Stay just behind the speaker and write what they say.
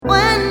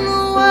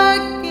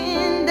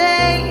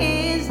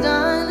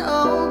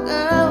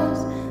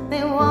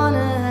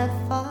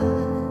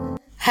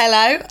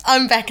Hello,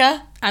 I'm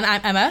Becca. And I'm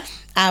Emma.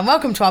 And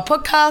welcome to our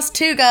podcast,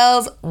 Two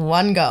Girls,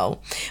 One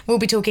Goal. We'll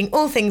be talking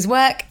all things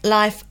work,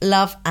 life,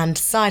 love and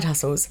side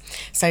hustles.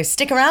 So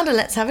stick around and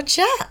let's have a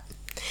chat.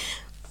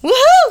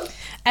 Woohoo!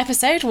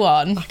 Episode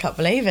 1. I can't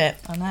believe it.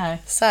 I know.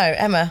 So,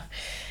 Emma,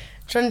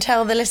 do you want to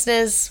tell the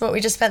listeners what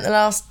we just spent the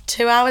last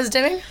 2 hours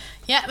doing?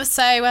 Yeah,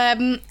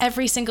 so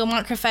every single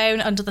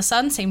microphone under the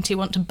sun seemed to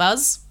want to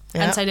buzz.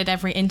 Yeah. And so did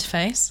every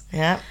interface.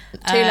 Yeah.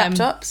 2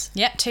 laptops.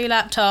 Yep, 2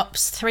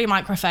 laptops, 3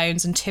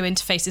 microphones and 2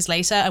 interfaces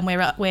later. And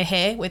we're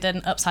here with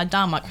an upside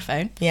down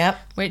microphone. Yep.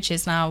 Which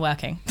is now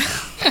working.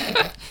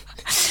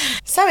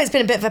 So it's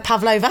been a bit of a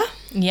pavlova.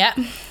 Yep.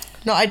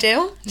 Not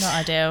ideal. Not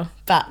ideal.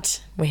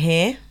 But we're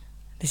here.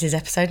 This is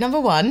episode number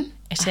 1.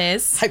 It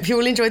is. Hope you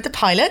all enjoyed the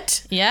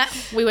pilot. Yeah,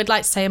 we would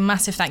like to say a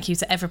massive thank you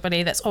to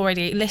everybody that's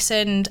already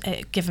listened,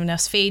 given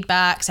us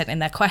feedback, sent in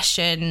their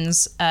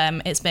questions.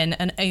 It's been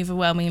an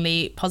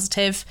overwhelmingly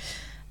positive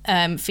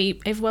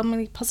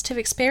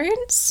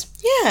experience.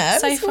 Yeah,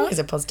 So it's far. always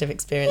a positive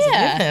experience,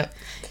 Yeah. isn't it?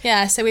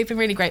 Yeah, so we've been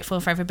really grateful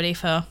for everybody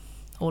for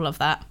all of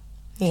that.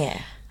 Yeah.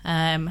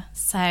 And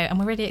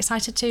we're really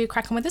excited to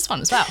crack on with this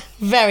one as well.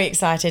 Very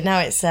excited.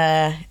 Now it's,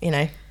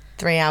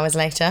 3 hours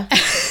later.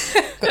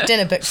 Got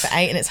dinner booked for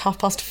 8 and it's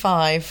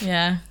 5:30.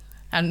 Yeah,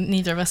 and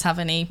neither of us have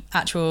any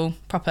actual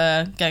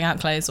proper going out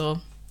clothes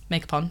or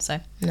makeup on, so.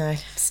 No.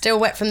 Still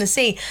wet from the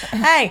sea.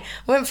 Hey,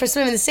 we went for a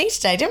swim in the sea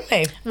today, didn't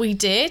we? We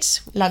did.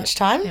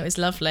 Lunchtime. It was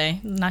lovely.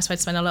 Nice way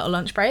to spend a little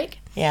lunch break.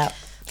 Yeah.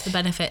 The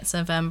benefits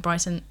of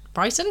Brighton?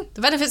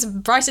 The benefits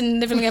of Brighton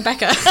living near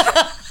Becca.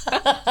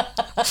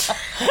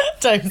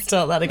 Don't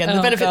start that again.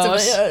 The benefits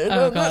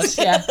Oh God,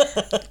 yeah.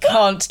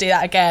 Can't do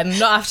that again.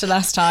 Not after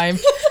last time.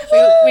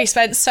 We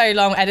spent so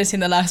long editing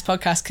the last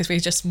podcast because we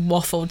just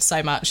waffled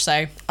so much,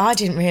 so. I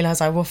didn't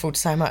realise I waffled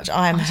so much.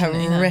 I am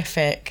didn't either.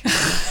 horrific.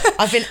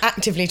 I've been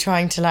actively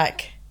trying to,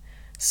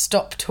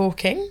 stop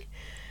talking.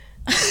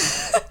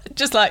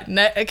 Just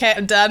no, okay,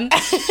 I'm done.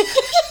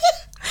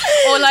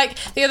 Or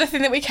the other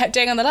thing that we kept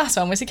doing on the last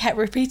one was we kept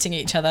repeating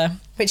each other.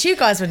 Which you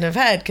guys wouldn't have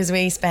heard because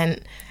we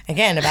spent,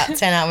 again, about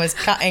 10 hours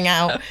cutting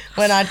out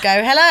when I'd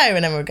go, hello,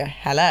 and then we'd go,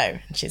 hello.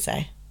 And she'd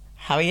say,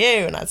 how are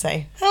you? And I'd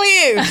say, how are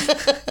you?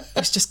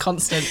 It's just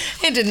constant.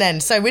 It didn't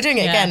end. So we're doing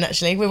it again,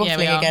 actually. We're waffling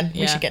we are. again.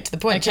 Yeah. We should get to the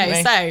point,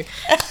 okay, shouldn't we?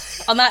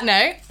 So, on that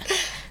note...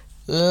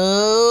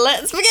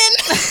 Let's begin.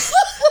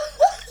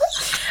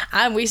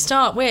 And we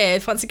start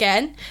with, once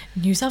again,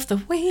 news of the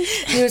week.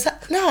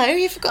 No,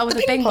 you forgot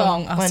the bing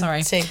bong. Oh, 1,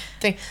 sorry. 2,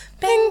 3.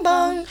 Bing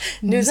bong.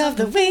 News of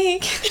the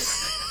week.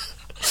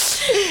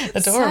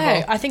 Adorable.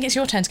 So, I think it's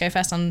your turn to go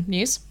first on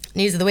news.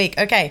 News of the week.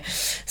 Okay.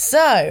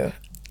 So,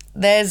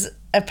 there's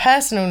a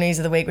personal news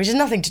of the week, which has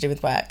nothing to do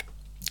with work.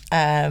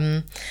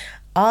 I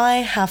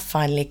have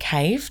finally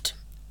caved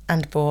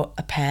and bought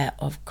a pair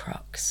of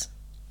Crocs.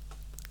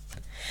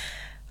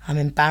 I'm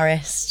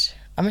embarrassed.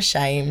 I'm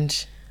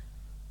ashamed.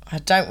 I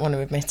don't want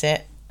to admit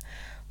it,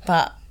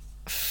 but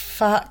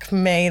fuck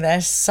me, they're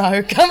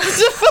so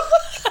comfortable.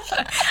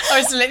 I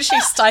was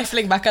literally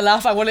stifling back a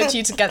laugh. I wanted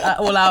you to get that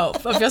all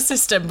out of your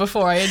system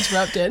before I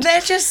interrupted.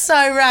 They're just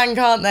so rank,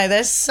 aren't they?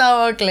 They're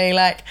so ugly.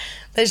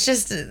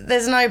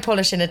 There's no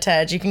polish in a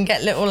turd. You can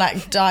get little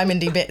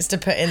diamondy bits to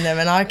put in them,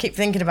 and I keep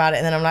thinking about it,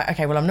 and then I'm like,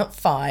 okay, well, I'm not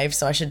 5,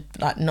 so I should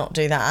not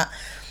do that.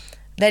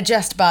 They're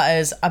just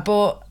butters.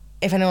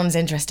 If anyone's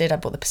interested, I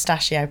bought the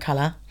pistachio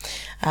colour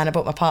and I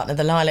bought my partner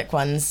the lilac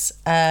ones,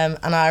 and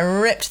I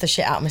ripped the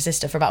shit out of my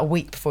sister for about a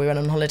week before we went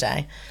on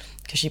holiday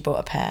because she bought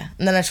a pair,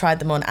 and then I tried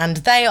them on and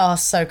they are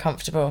so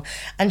comfortable,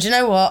 and do you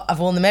know what, I've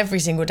worn them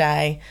every single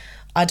day.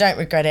 I don't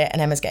regret it,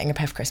 and Emma's getting a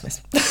pair for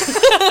Christmas.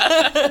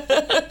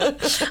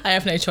 I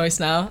have no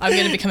choice now. I'm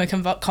going to become a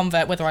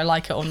convert whether I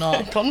like it or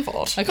not.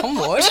 Convert. A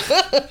convert?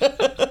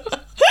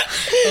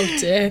 Oh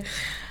dear.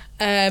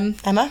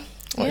 Emma,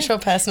 what's your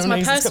personal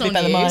news? It's got to be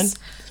better than mine.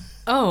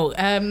 Oh,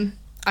 I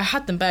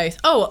had them both.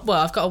 Oh,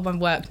 well, I've got my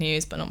work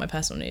news, but not my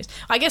personal news.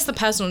 I guess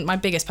my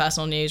biggest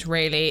personal news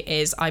really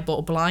is I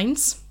bought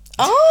blinds.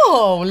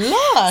 Oh,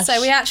 lush.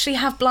 So we actually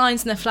have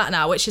blinds in the flat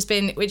now, which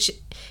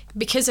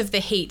because of the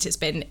heat, it's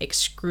been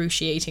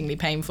excruciatingly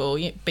painful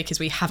because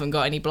we haven't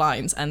got any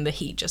blinds and the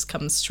heat just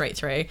comes straight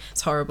through.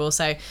 It's horrible.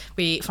 So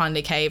we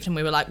finally caved and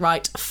we were like,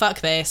 right, fuck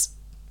this.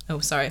 Oh,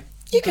 sorry.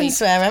 You can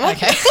swear, Emma.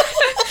 Okay.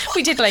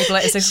 We did label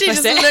it as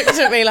explicit. She just looked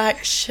at me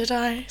like, should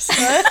I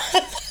swear?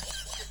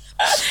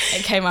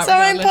 It came out It's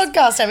our own regardless.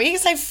 podcast, Emma. You can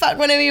say fuck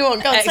whenever you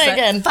want. Go on, say it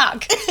again.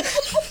 Fuck.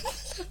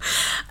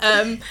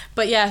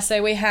 But yeah,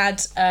 so we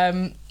had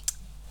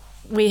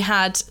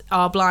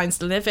our blinds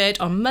delivered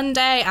on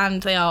Monday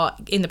and they are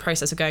in the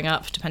process of going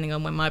up depending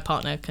on when my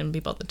partner can be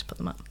bothered to put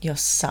them up. You're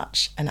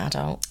such an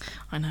adult.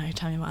 I know,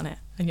 tell me about it.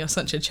 And you're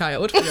such a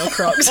child with your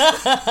Crocs.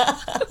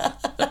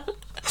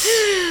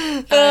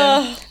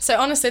 So So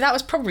honestly, that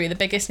was probably the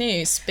biggest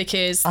news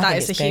because I that think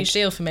is a it's huge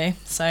big. deal for me.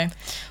 So,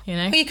 you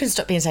know. Well, you can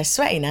stop being so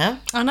sweaty now.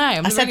 I know.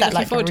 I'm I said really that looking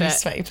like a forward to really it.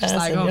 sweaty Just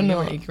like, person, oh, you're you're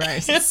not. really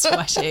gross and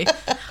sweaty.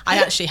 I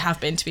actually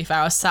have been, to be fair.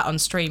 I was sat on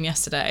stream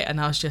yesterday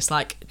and I was just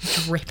like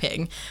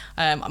dripping.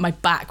 My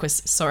back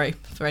was, sorry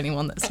for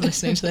anyone that's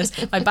listening to this,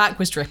 my back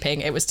was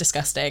dripping. It was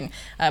disgusting.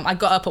 I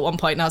got up at one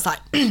point and I was like,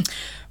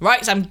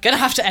 right, I'm going to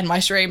have to end my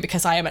stream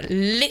because I am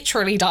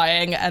literally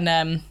dying. And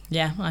I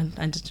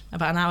ended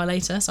about an hour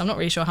later. So I'm not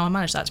really sure how I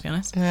managed that, to be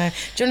honest. No.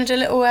 Do you want to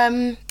do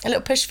a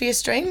little push for your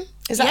stream?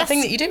 Is that a Yes.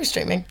 thing that you do with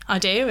streaming? I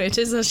do. It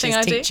is a thing She's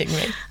I do. teaching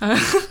me.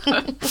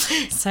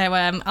 So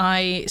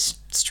I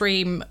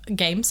stream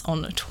games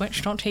on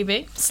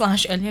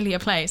twitch.tv/Anilia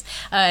Plays.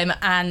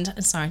 And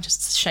sorry,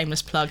 just a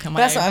shameless plug on my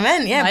That's own. what I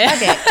meant. Yeah,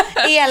 plug it.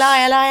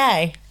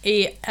 ELILIA.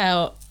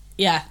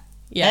 Yeah.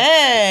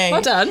 Hey.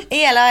 Well done.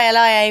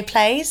 ELILIA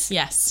plays.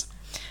 Yes.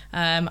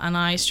 And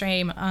I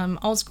stream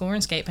Old School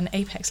RuneScape and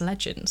Apex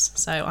Legends.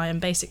 So I am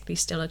basically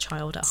still a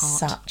child at heart.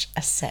 Such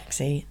a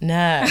sexy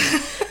nerd.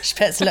 She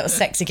puts little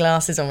sexy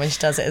glasses on when she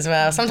does it as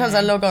well. Sometimes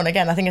I log on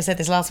again. I think I said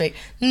this last week.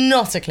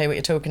 Not a clue what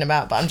you're talking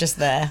about, but I'm just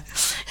there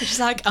She's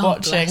like, oh,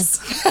 watching. bless.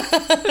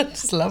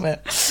 Just love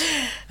it.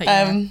 But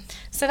yeah.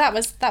 So that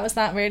was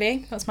that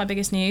really. That's my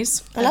biggest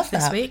news I love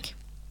this that. week.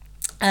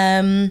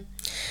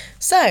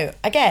 So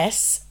I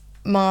guess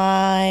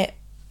my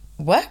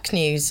work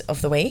news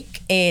of the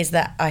week is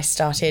that I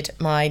started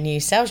my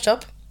new sales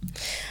job,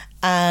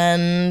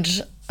 and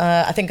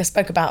I think I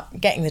spoke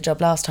about getting the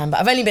job last time, but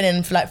I've only been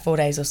in for like 4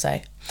 days or so.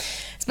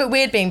 It's a bit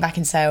weird being back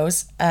in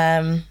sales.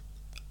 I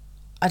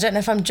don't know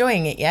if I'm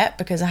enjoying it yet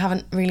because I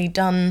haven't really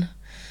done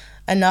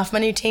enough. My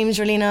new team's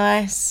really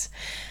nice.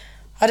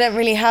 I don't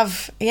really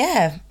have,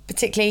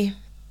 particularly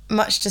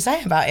much to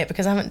say about it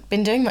because I haven't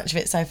been doing much of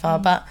it so far.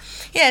 But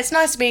yeah, it's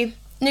nice to be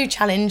new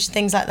challenge,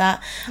 things like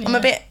that. Yeah.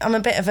 I'm a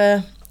bit of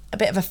a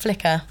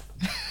flicker.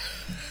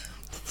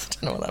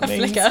 I don't know what that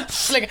means.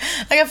 Flicker?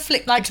 Like a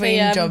flick between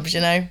the, jobs,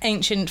 you know.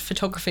 Ancient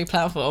photography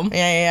platform.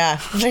 Yeah.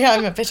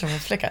 I'm a bit of a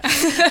flicker.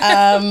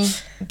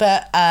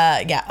 But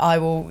I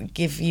will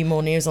give you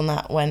more news on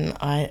that when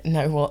I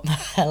know what the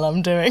hell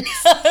I'm doing.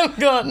 I've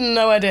got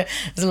no idea.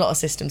 There's a lot of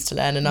systems to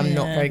learn and I'm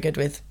not very good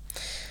with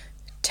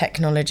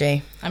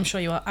technology. I'm sure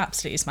you will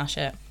absolutely smash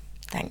it.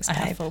 Thanks, I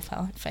babe. have full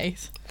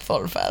faith.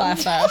 Full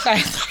faith.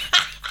 Faith.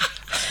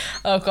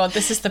 Oh God,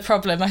 this is the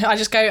problem. I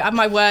just go, and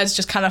my words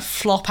just kind of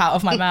flop out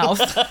of my mouth.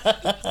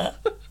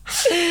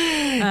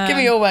 Give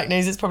me your work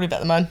news. It's probably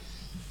better than mine.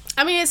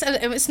 I mean,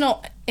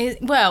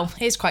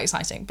 it's quite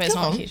exciting, but it's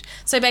Go not on. huge.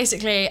 So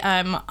basically,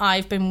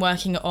 I've been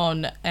working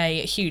on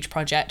a huge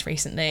project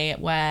recently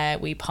where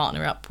we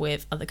partner up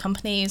with other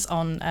companies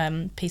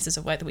on pieces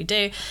of work that we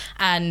do,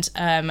 and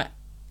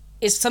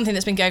it's something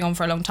that's been going on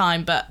for a long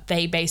time, but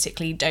they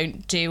basically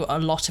don't do a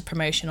lot of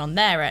promotion on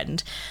their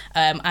end,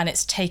 and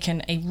it's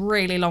taken a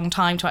really long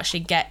time to actually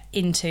get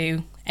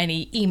into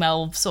any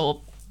emails or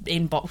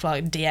inbox,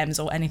 like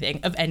DMs or anything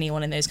of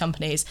anyone in those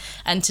companies.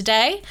 And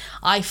today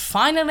I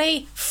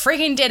finally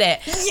freaking did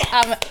it. Yes!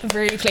 I'm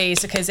really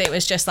pleased because it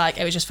just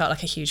felt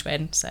like a huge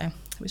win. So it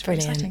was pretty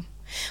Brilliant. exciting.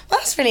 Well,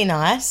 that's really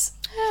nice.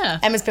 Yeah.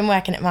 Emma's been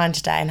working at mine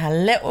today, and her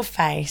little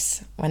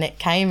face when it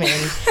came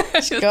in,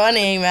 she got an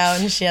email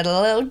and she had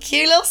a little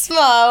cute little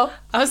smile.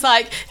 I was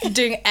like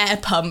doing air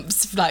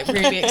pumps, like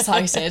really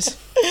excited. So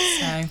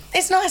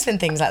It's nice when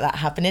things like that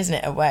happen, isn't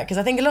it, at work? Because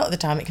I think a lot of the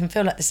time it can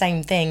feel like the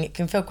same thing. It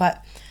can feel quite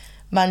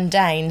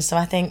mundane. So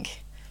I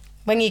think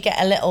when you get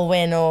a little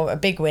win or a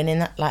big win in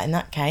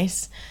that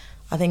case,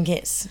 I think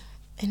it's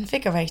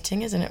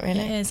invigorating, isn't it? Really,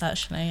 it is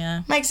actually,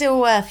 yeah. makes it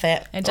all worth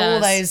it. It All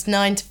does. those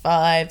 9 to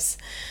 5s,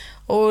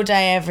 all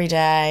day, every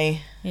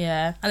day.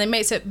 Yeah, and it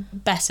makes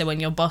it better when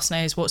your boss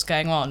knows what's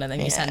going on and then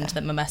you send Yeah.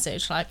 them a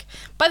message like,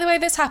 by the way,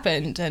 this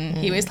happened. And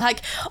he was like,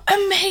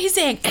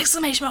 amazing!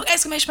 Exclamation mark,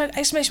 exclamation mark,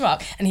 exclamation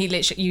mark. And he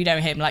literally, you know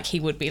him, like he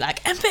would be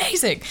like,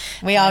 amazing.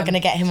 We are going to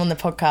get him on the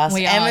podcast.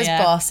 we are, Emma's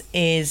yeah. boss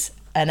is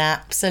an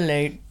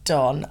absolute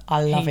don.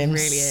 I love He him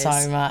really is.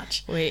 so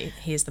much.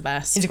 He's the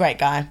best. He's a great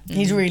guy.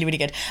 He's really, really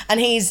good. And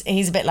he's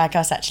a bit like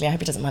us, actually. I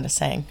hope he doesn't mind us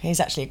saying. He's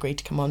actually agreed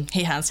to come on.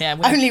 He has, yeah.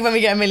 Only when we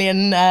get 1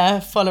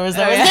 million followers,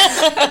 though.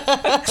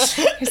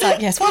 He's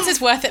like, yes, once it's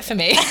worth it for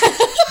me.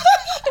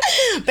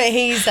 But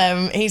he's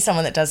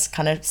someone that does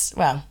kind of,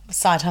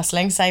 side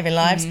hustling, saving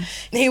lives.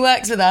 He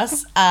works with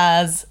us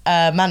as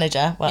a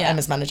manager, Yeah.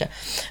 Emma's manager.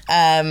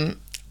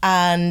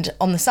 And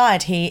on the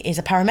side, he is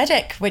a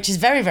paramedic, which is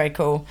very, very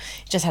cool.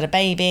 He just had a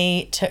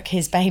baby, took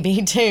his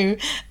baby to,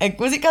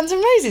 was it Guns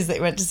N' Roses that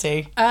he went to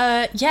see?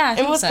 Yeah, I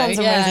think was so. Guns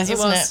N' Yeah, Roses,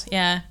 wasn't was. it?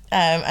 Yeah,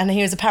 And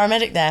he was a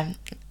paramedic there.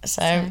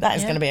 So that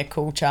is yeah. going to be a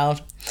cool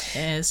child.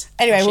 it is.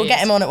 Anyway, She we'll get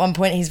is. him on at one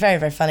point. He's very,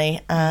 very funny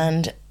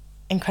and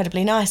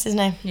incredibly nice, isn't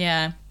he?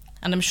 Yeah,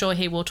 and I'm sure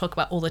he will talk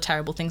about all the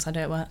terrible things I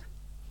do at work.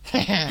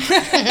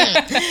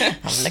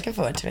 I'm looking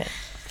forward to it.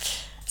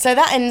 So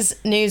that ends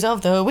news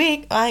of the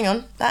week. Oh, hang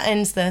on. That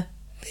ends the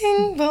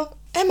ping pong.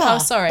 Emma. Oh,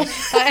 sorry.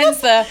 That ends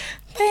the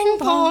Ping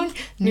pong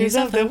news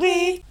of the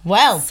week.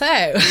 Well, So,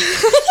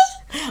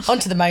 On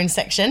to the moan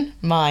section,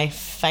 my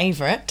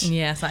favourite.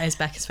 Yes, that is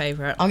Becca's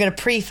favourite. I'm going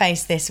to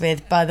preface this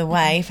with, by the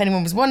way, if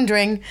anyone was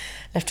wondering,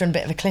 left her on a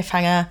bit of a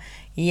cliffhanger.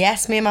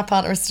 Yes, me and my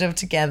partner are still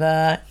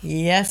together.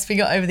 Yes, we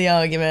got over the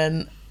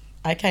argument.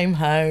 I came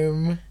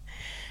home.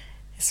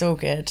 It's all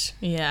good.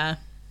 Yeah.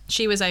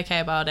 She was okay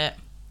about it.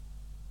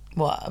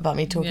 What, about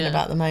me talking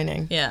about the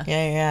moaning? Yeah.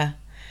 Yeah.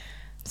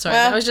 Sorry,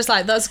 Well, I was just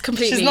like, that's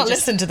completely... She's not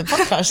listened to the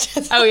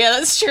podcast. Oh, yeah,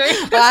 that's true.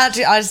 Well, I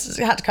just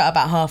had to cut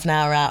about half an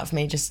hour out of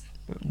me just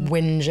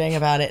whinging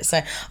about it. So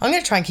I'm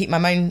going to try and keep my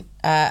moan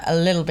a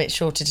little bit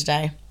shorter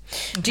today.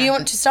 Okay. Do you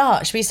want to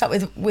start? Should we start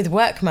with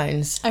work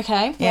moans?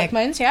 Okay, work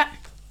moans, yeah.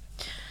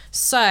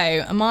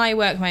 So my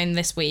work moan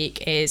this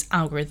week is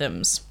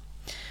algorithms.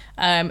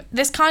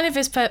 This kind of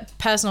is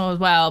personal as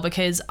well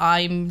because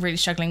I'm really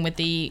struggling with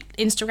the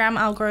Instagram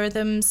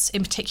algorithms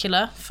in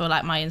particular for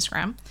like my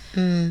Instagram.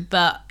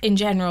 But in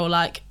general,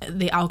 like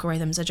the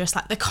algorithms are just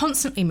like, they're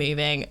constantly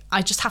moving.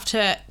 I just have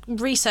to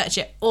research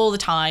it all the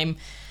time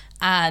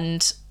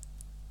and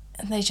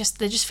they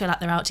just feel like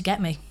they're out to get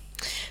me.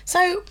 So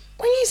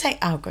when you say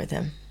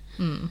algorithm,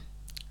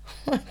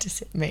 what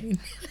does it mean?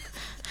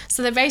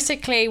 So they're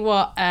basically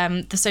what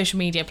the social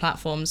media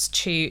platforms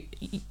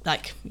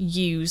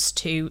use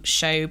to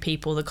show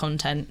people the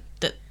content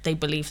that they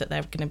believe that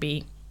they're going to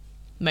be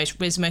most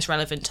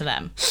relevant to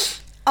them.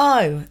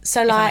 Oh,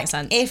 so like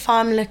if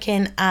I'm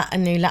looking at a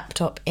new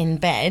laptop in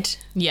bed,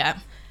 yeah,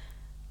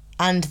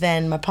 and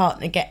then my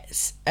partner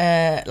gets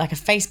like a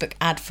Facebook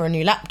ad for a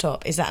new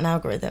laptop, is that an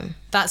algorithm?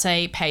 That's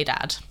a paid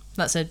ad.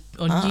 That's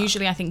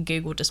usually I think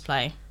Google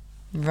Display.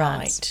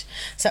 Right. Ads.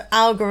 So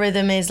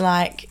algorithm is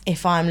like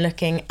if I'm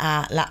looking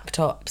at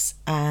laptops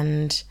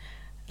and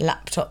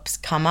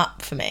laptops come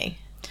up for me.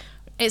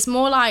 It's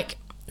more like,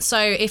 so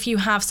if you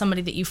have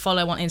somebody that you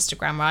follow on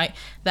Instagram, right,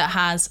 that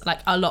has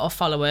like a lot of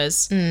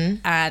followers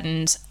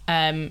and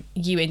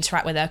you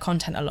interact with their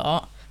content a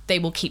lot, they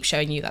will keep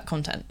showing you that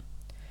content.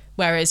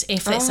 Whereas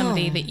if it's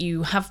somebody that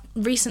you have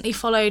recently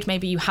followed,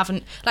 maybe you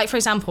haven't, like for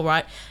example,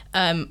 right,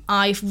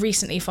 I've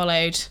recently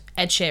followed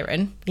Ed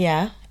Sheeran.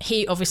 Yeah.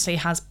 He obviously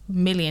has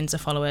millions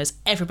of followers.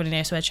 Everybody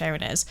knows who Ed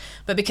Sheeran is.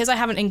 But because I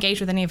haven't engaged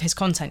with any of his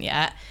content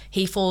yet,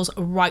 he falls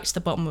right to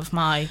the bottom of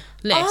my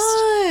list.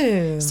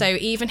 Oh. So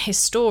even his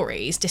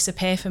stories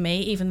disappear for me,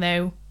 even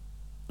though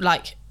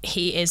like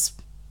he is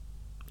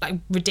like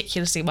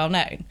ridiculously well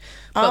known.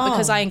 But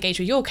because I engage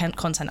with your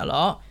content a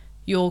lot,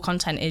 your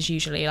content is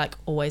usually like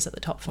always at the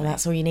top for me.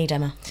 That's all you need,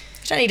 Emma.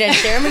 You don't need Ed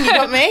Sheeran when you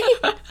got me.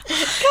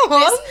 Come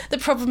on. The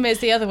problem is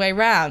the other way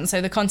around.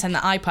 So the content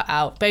that I put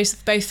out,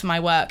 both for my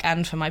work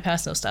and for my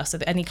personal stuff, so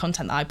that any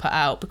content that I put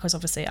out, because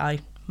obviously I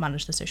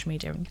manage the social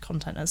media and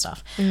content and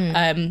stuff,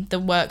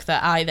 the work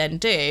that I then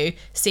do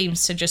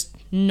seems to just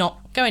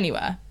not go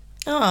anywhere.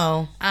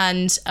 Oh.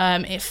 And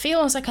it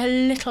feels like a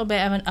little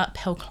bit of an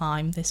uphill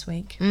climb this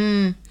week.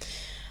 I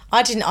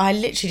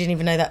literally didn't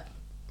even know that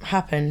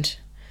happened.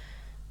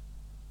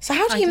 So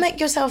how do you make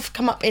yourself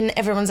come up in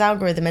everyone's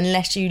algorithm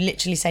unless you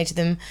literally say to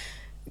them,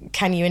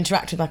 can you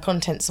interact with my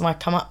content so I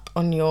come up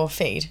on your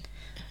feed?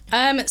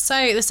 So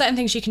there's certain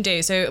things you can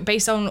do. So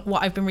based on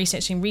what I've been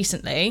researching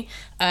recently,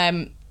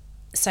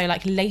 so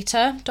like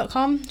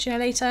later.com, do you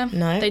know Later?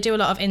 No. They do a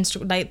lot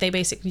of they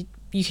basically,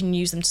 you can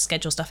use them to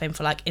schedule stuff in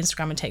for like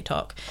Instagram and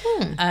TikTok.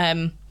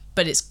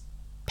 But it's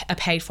a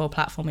paid for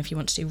platform if you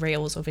want to do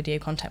reels or video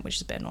content, which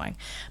is a bit annoying.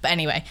 But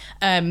anyway,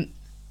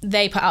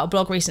 they put out a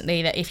blog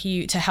recently that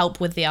to help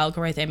with the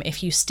algorithm,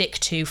 if you stick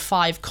to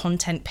 5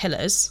 content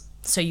pillars,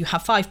 so you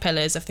have 5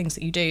 pillars of things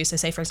that you do. So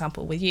say, for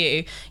example, with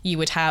you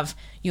would have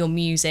your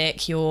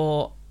music,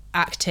 your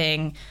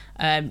acting,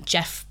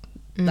 Jeff,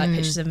 like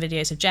pictures and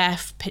videos of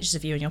Jeff, pictures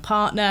of you and your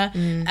partner,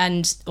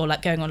 or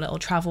like going on little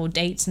travel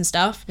dates and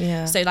stuff.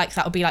 Yeah. So like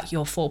that would be like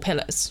your 4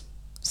 pillars.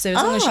 So as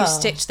long as you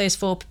stick to those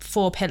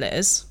four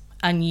pillars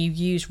and you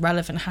use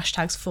relevant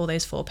hashtags for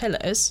those 4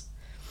 pillars,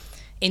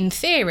 in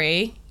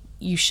theory,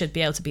 you should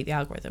be able to beat the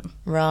algorithm.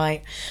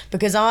 Right.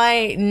 Because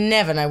I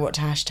never know what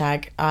to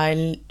hashtag.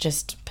 I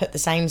just put the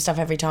same stuff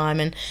every time.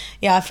 And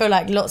yeah, I feel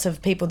like lots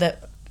of people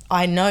that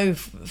I know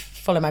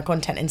follow my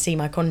content and see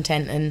my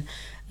content and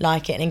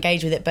like it and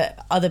engage with it.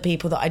 But other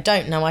people that I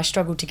don't know, I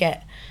struggle to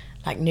get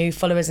like new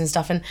followers and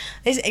stuff. And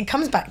it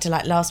comes back to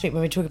like last week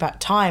when we talked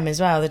about time as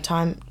well.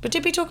 But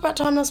did we talk about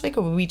time last week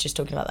or were we just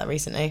talking about that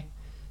recently?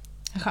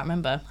 I can't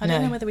remember. I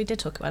don't know whether we did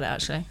talk about it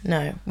actually.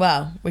 No.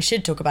 Well, we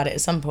should talk about it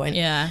at some point.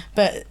 Yeah.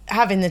 But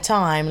having the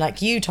time,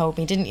 like you told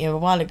me, didn't you, a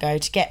while ago,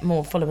 to get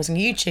more followers on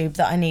YouTube,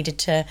 that I needed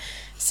to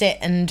sit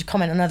and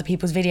comment on other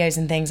people's videos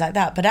and things like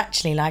that. But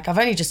actually, like, I've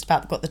only just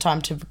about got the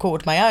time to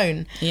record my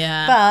own.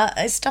 Yeah. But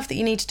it's stuff that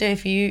you need to do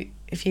if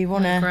you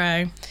want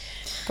to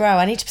grow.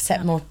 I need to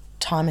set more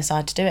time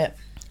aside to do it.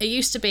 It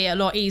used to be a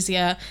lot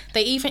easier.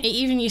 It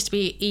even used to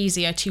be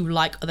easier to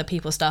like other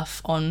people's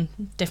stuff on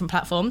different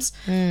platforms.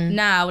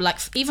 Now, like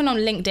even on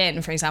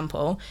LinkedIn, for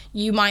example,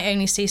 you might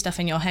only see stuff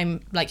in your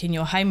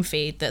home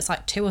feed that's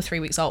like 2 or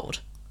 3 weeks old.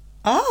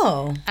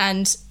 Oh.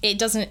 And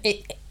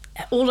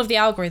all of the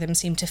algorithms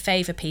seem to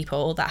favour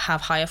people that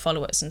have higher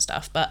followers and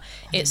stuff, but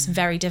it's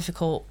very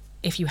difficult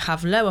if you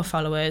have lower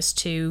followers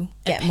to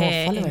Get more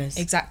appear followers.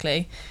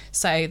 Exactly.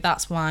 So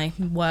that's my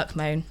work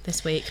moan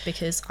this week,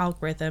 because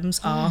algorithms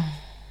are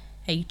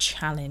a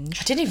challenge.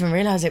 I didn't even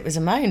realise it was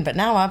a moan, but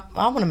now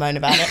I want to moan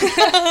about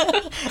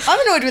it. I'm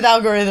annoyed with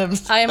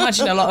algorithms. I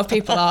imagine a lot of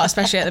people are,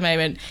 especially at the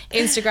moment.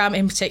 Instagram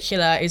in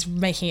particular is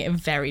making it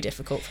very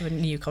difficult for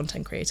new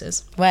content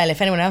creators. Well,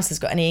 if anyone else has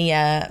got any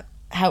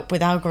help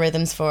with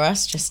algorithms for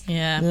us, just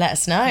let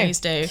us know. Please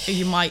do.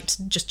 You might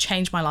just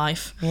change my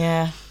life.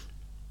 Yeah.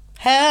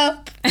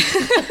 Help.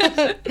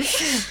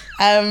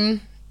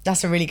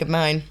 That's a really good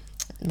moan.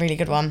 Really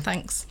good one.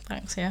 Thanks,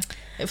 yeah.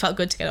 It felt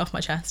good to get it off my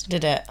chest.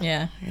 Did it?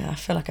 Yeah. Yeah, I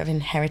feel like I've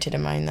inherited a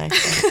moan though.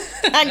 So.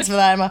 Thanks for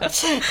that,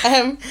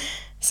 Emma.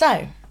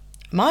 So,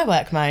 my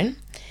work moan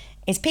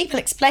is people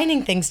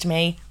explaining things to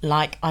me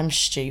like I'm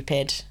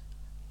stupid.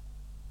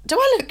 Do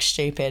I look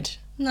stupid?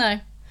 No.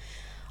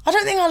 I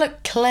don't think I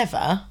look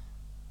clever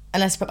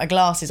unless I put my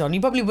glasses on.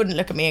 You probably wouldn't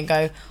look at me and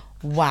go,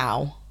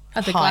 wow. I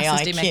think high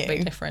glasses IQ. do make a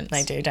big difference.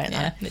 They do, don't they?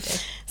 Yeah, they do.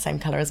 Same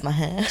colour as my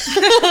hair.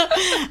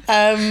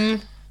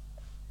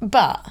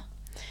 But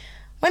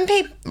when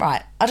people...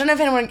 Right, I don't know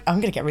if anyone... I'm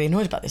going to get really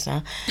annoyed about this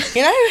now.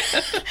 You know?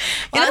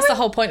 Well, that's the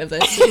whole point of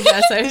this.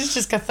 Yeah, so. It's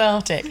just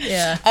cathartic.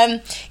 Yeah.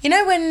 You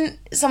know when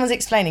someone's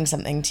explaining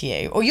something to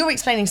you, or you're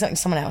explaining something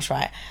to someone else,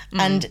 right?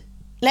 And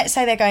let's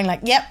say they're going like,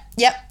 yep,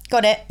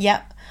 got it,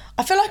 yep.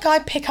 I feel like I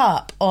pick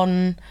up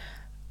on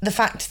the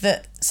fact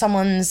that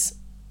someone's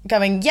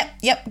going,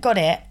 yep, got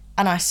it,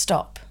 and I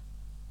stop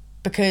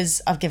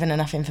because I've given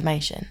enough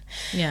information.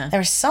 Yeah. There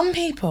are some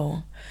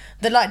people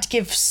that like to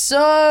give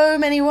so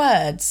many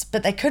words,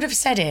 but they could have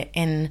said it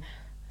in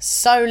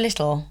so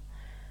little.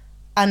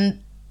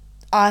 And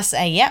I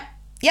say, yep,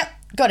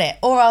 got it.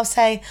 Or I'll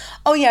say,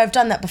 oh yeah, I've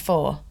done that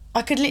before.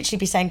 I could literally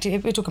be saying,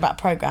 if we talk about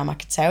a program, I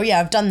could say, oh yeah,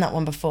 I've done that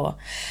one before.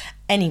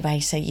 Anyway,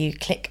 so you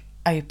click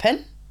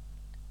open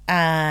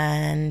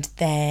and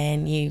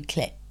then you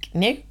click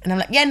new. And I'm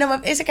like, yeah,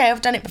 no, it's okay,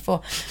 I've done it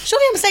before.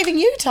 Surely I'm saving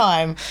you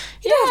time.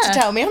 You don't have to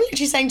tell me. I'm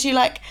literally saying to you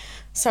like,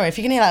 sorry, if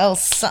you can hear like,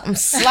 I'm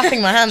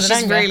slapping my hands in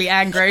She's anger. really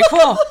angry.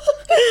 Whoa.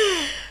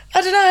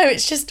 I don't know,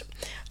 it's just,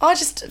 I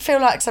just feel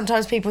like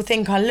sometimes people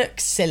think I look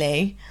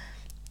silly,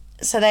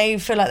 so they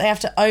feel like they have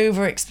to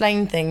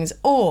over-explain things,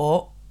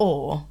 or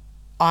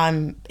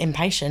I'm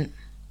impatient.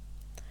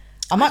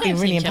 I might be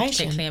really You're impatient.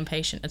 particularly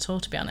impatient at all,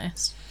 to be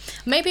honest.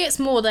 Maybe it's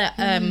more that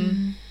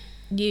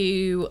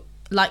you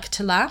like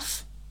to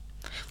laugh,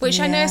 which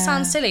I know Yeah.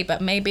 sounds silly,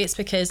 but maybe it's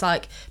because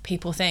like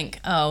people think,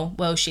 oh,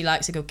 well, she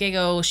likes a good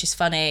giggle, she's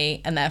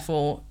funny, and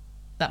therefore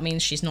that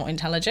means she's not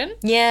intelligent.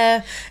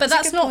 Yeah. But it's a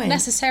that's good not point.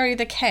 necessarily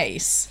the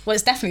case. Well,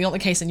 it's definitely not the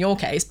case in your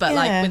case, but Yeah.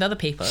 like with other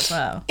people as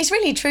well. It's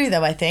really true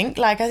though, I think.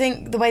 Like, I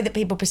think the way that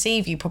people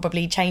perceive you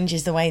probably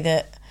changes the way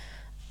that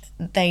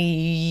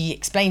they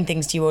explain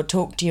things to you or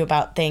talk to you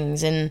about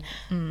things, and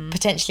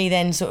potentially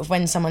then sort of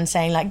when someone's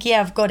saying like,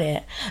 yeah, I've got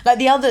it. Like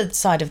the other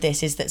side of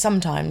this is that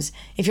sometimes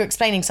if you're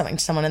explaining something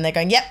to someone and they're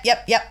going, yep,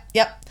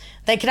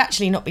 they could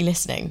actually not be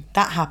listening.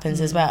 That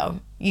happens as well.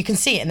 You can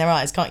see it in their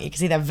eyes, can't you? You can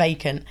see they're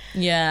vacant.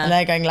 Yeah. And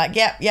they're going like,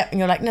 yep. And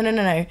you're like, no.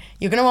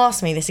 You're going to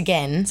ask me this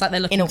again. It's like they're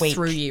in looking a week.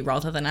 through you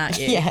rather than at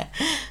you. Yeah.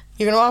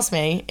 You're going to ask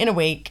me in a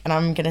week and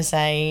I'm going to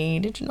say,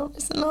 did you not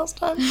listen last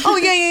time? Oh,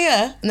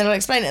 yeah. And then I'll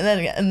explain it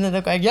and then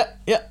they'll go, yep.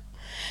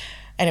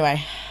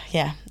 Anyway,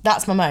 yeah,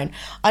 that's my moan.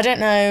 I don't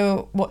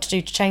know what to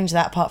do to change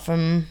that apart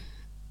from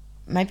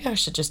maybe I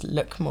should just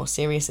look more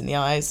serious in the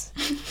eyes.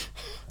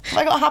 Have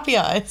I got happy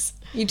eyes?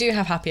 You do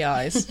have happy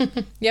eyes.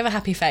 You have a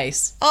happy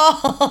face.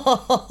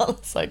 Oh,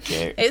 that's so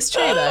cute. It's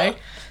true though.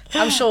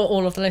 I'm sure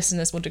all of the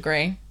listeners would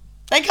agree.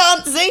 They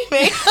can't see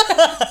me.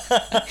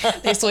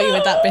 They saw you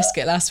with that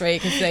biscuit last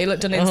week. If they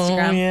looked on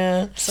Instagram, Oh,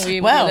 yeah. saw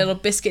you Well. with a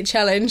little biscuit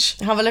challenge.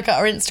 Have a look at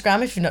our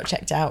Instagram if you've not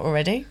checked it out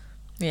already.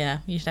 Yeah,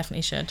 you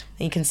definitely should.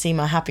 You can see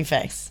my happy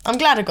face. I'm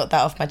glad I got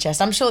that off my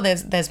chest. I'm sure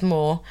there's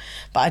more,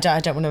 but I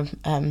don't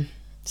want to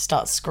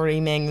start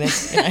screaming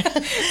this. You know.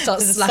 Start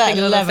There's a slapping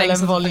certain other level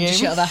things of with volume.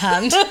 your other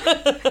hand.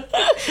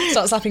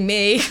 Start slapping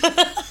me.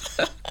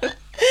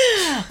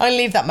 I'll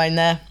leave that moan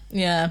there.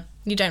 Yeah,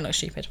 you don't look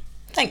stupid.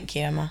 Thank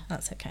you, Emma.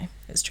 That's okay.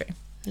 It's true.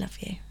 Love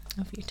you.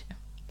 Love you too.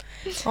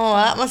 Oh,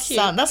 that must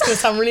sound. That's going to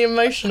sound really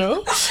emotional.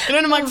 You know,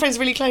 when the microphone's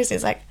really close,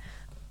 it's like,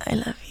 I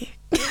love you.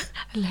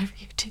 I love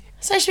you too.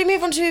 So should we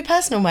move on to a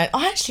personal moan?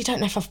 I actually don't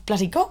know if I've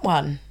bloody got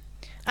one.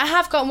 I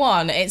have got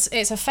one. It's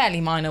a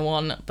fairly minor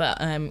one, but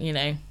you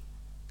know,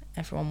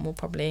 everyone will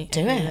probably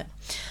Do agree it. with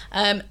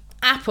it.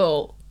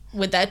 Apple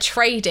with their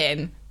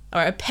trade-in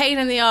are a pain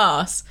in the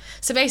arse.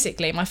 So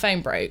basically, my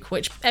phone broke,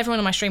 which everyone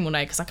on my stream will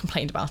know because I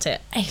complained about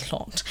it a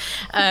lot.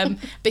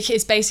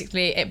 Because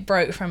basically, it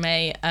broke from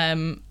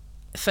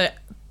for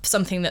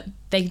something that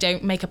they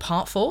don't make a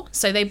part for.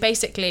 So they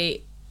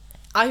basically,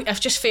 I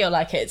just feel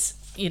like it's,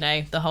 you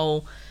know, the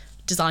whole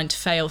designed to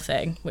fail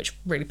thing, which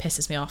really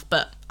pisses me off,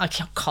 but I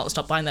can't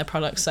stop buying their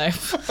products, so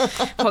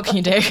what can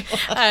you do?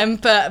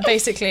 But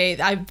basically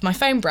my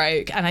phone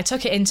broke and I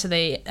took it into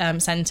the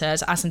centre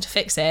to ask them to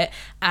fix it,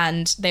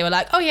 and they were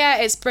like, oh yeah,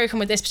 it's broken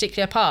with this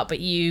particular part, but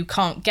you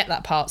can't get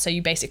that part, so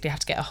you basically have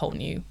to get a whole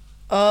new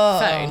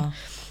phone.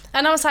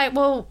 And I was like,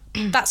 well,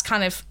 that's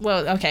kind of,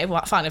 well, okay,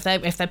 well, fine. If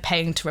they're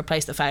paying to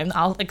replace the phone,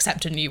 I'll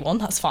accept a new one.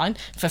 That's fine,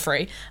 for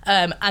free.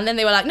 And then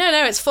they were like, no,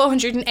 it's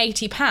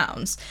 £480. I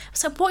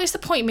was like, what is the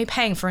point of me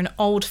paying for an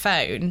old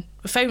phone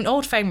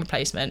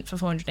replacement for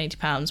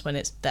 £480 when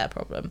it's their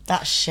problem?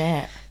 That's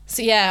shit.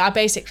 So yeah, I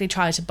basically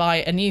tried to buy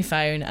a new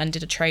phone and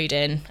did a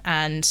trade-in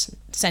and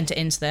sent it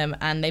into them,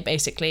 and they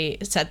basically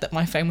said that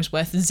my phone was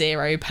worth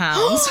 £0.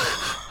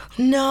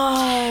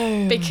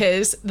 No.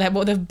 Because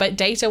the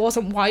data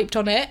wasn't wiped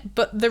on it.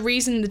 But the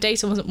reason the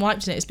data wasn't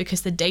wiped on it is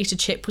because the data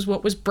chip was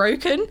what was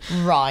broken.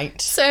 Right.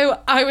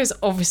 So I was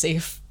obviously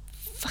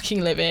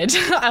fucking livid.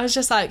 I was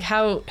just like,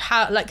 how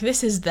like,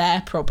 this is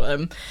their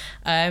problem.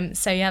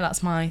 So yeah,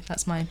 that's my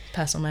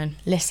personal moan.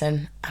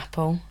 Listen,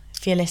 Apple,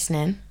 if you're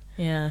listening,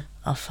 Yeah.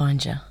 I'll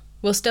find you.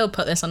 We'll still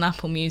put this on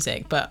Apple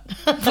Music, but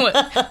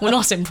we're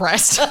not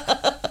impressed.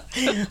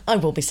 I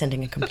will be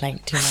sending a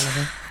complaint to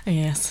Oliver.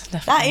 Yes,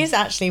 definitely. That is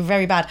actually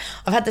very bad.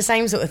 I've had the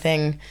same sort of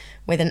thing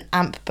with an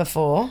amp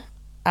before,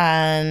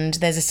 and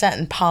there's a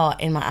certain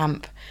part in my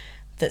amp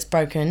that's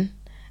broken,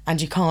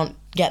 and you can't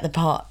get the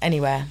part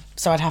anywhere.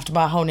 So I'd have to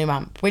buy a whole new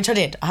amp, which I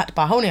did. I had to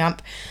buy a whole new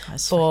amp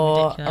That's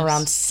for fucking ridiculous.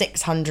 around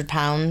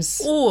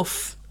 £600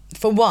 Oof.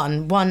 for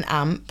one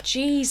amp.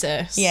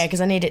 Jesus. Yeah,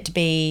 because I need it to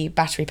be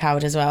battery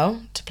powered as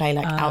well to play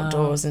like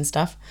outdoors and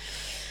stuff.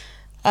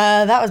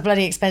 That was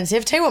bloody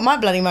expensive. Tell you what my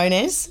bloody moan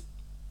is.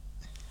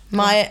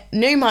 My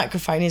new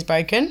microphone is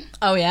broken.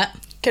 Oh, yeah.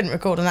 Couldn't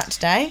record on that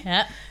today.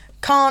 Yeah.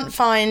 Can't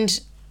find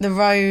the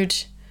Rode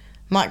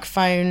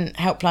microphone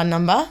helpline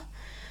number.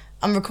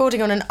 I'm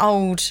recording on an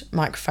old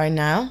microphone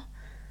now.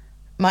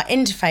 My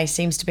interface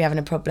seems to be having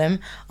a problem.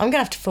 I'm going to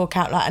have to fork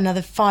out like another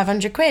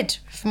 £500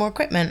 for more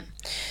equipment.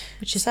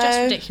 Which is just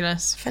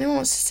ridiculous. If anyone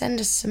wants to send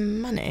us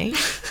some money,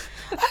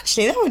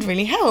 actually, that would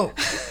really help.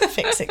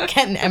 Fix it.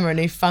 Get Emma a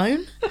new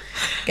phone.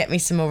 Get me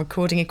some more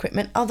recording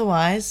equipment.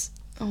 Otherwise,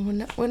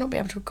 we'll not be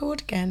able to record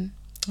again.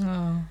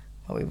 Oh.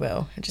 Well, we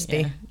will. It'll just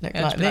Yeah. look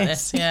It'll like just be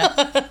this.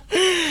 Yeah.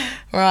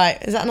 Right.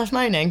 Is that enough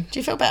moaning? Do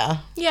you feel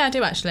better? Yeah, I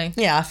do actually.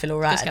 Yeah, I feel all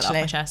right, Just get that off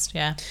actually. my chest,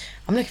 yeah.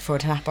 I'm looking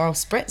forward to an Aperol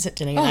Spritz at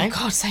dinner, you Oh, know?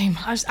 God, same.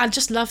 I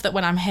just love that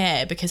when I'm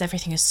here, because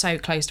everything is so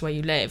close to where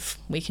you live,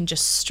 we can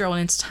just stroll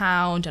into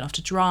town, don't have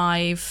to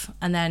drive,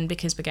 and then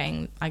because we're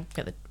getting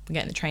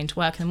the train to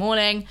work in the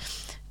morning,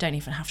 don't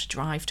even have to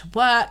drive to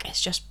work. It's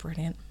just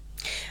brilliant.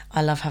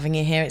 I love having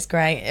you here. It's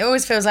great. It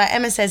always feels like,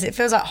 Emma says, it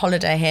feels like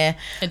holiday here.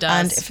 It does.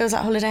 And it feels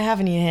like holiday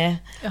having you here.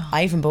 Oh.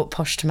 I even bought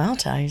posh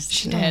tomatoes.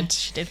 She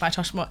did buy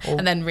Tosh Oh.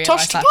 and then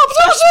Tosh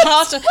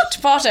realised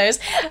tomatoes.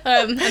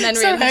 And then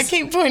Sorry, I realised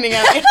keep pointing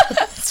at you.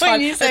 it's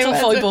fine. Little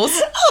words.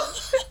 foibles.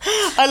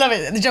 I love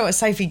it. You know what?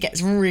 Sophie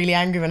gets really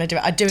angry when I do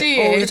it. I do it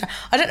you? all the time.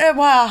 I don't know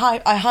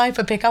why I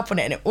hyper pick up on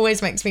it, and it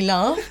always makes me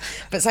laugh.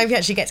 But Sophie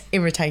actually gets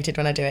irritated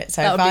when I do it.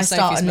 So That if would be I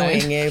start Sophie's moan.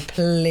 annoying you,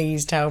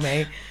 please tell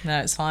me. No,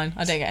 it's fine.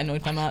 I don't get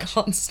annoyed by much.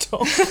 Can't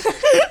stop.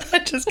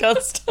 I just can't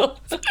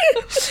stop.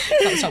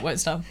 Can't stop, won't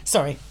stop.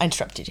 Sorry, I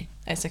interrupted you.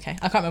 It's okay. I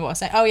can't remember what I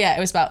said. Oh yeah, it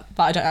was about,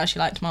 but I don't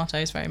actually like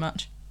tomatoes very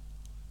much.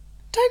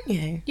 Don't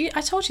you?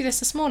 I told you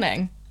this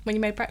morning when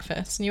you made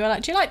breakfast, and you were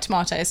like, "Do you like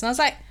tomatoes?" And I was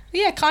like,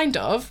 "Yeah, kind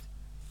of."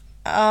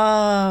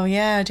 Oh,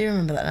 yeah, I do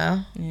remember that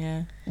now.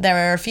 Yeah.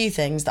 There are a few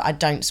things that I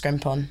don't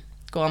scrimp on.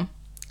 Go on.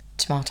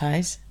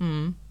 Tomatoes.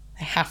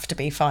 They have to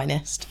be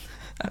finest.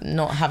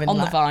 Not having On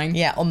the vine.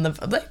 Yeah,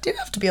 they do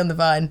have to be on the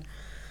vine.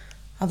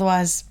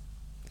 Otherwise,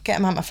 get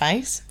them out my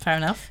face. Fair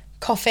enough.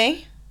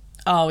 Coffee.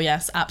 Oh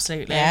yes,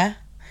 absolutely. Yeah.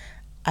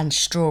 And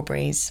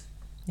strawberries.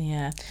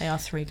 Yeah, they are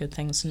three good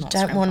things to not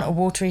Don't scrimp want on. a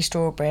watery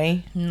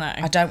strawberry. No.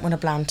 I don't want a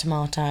bland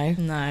tomato.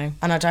 No.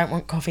 And I don't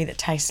want coffee that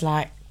tastes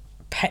like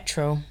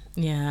petrol.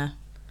 Yeah.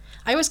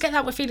 I always get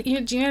that with do you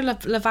know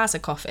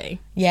Lavazza coffee?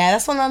 Yeah,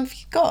 that's the one I've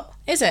got.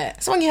 Is it?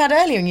 That's the one you had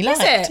earlier and you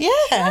liked. Is it?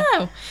 Yeah.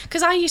 No,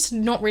 because I used to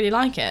not really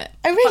like it.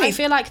 Oh, really? But I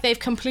feel like they've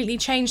completely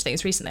changed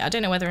things recently. I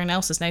don't know whether anyone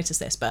else has noticed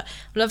this, but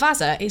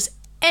Lavazza is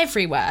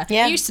everywhere.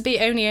 Yeah. It used to be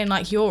only in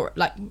like Europe,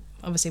 like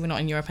obviously we're not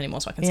in Europe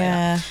anymore, so I can say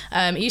Yeah.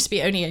 that. It used to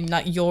be only in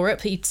like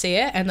Europe that you'd see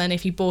it, and then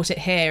if you bought it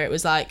here, it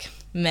was like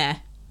meh.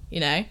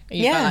 You know,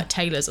 you buy Yeah. like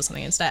Taylor's or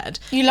something instead.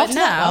 You loved But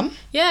that now, one?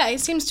 Yeah, it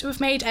seems to have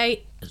made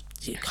a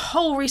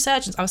whole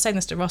resurgence. I was saying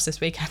this to Ross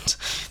this weekend.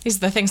 These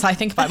are the things I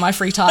think about in my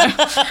free time.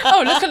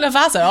 Oh, look at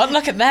Lavazza. Oh,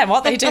 look at them.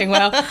 Aren't they doing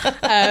well?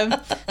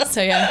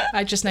 So yeah,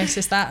 I just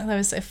noticed that.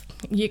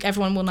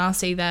 Everyone will now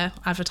see their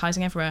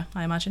advertising everywhere,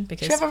 I imagine.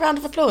 Because Should we have a round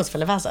of applause for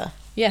Lavazza?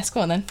 yes,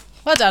 go on then.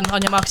 Well done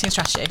on your marketing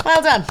strategy.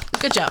 Well done.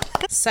 Good job.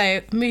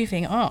 So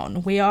moving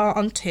on, we are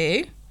on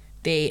to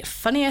the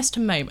funniest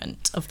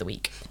moment of the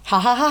week. Ha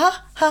ha ha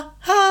ha ha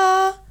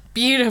ha.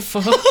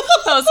 Beautiful.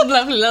 That was a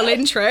lovely little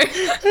intro.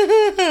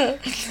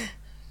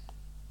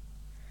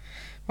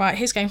 Right,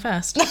 who's going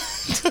first?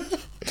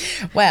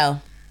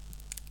 Well,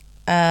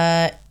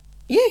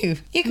 you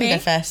can Me? go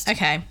first.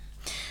 Okay.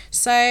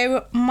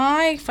 So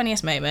my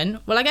funniest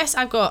moment. Well, I guess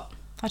I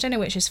don't know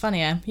which is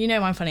funnier. You know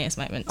my funniest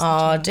moment.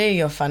 Oh, do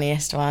your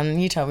funniest one.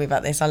 You told me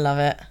about this. I love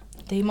it.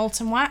 The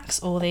molten wax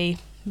or the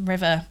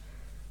river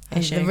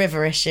issue? The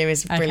river issue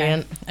is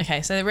brilliant.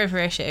 Okay, so the river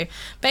issue.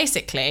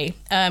 Basically,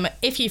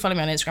 if you follow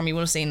me on Instagram, you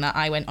will have seen that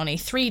I went on a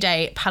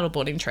 3-day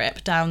paddleboarding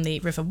trip down the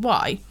River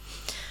Wye.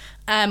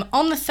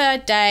 On the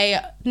third day,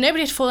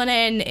 nobody had fallen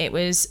in. It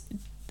was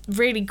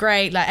really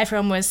great. Like,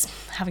 everyone was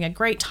having a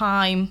great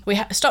time. We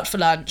stopped for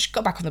lunch,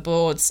 got back on the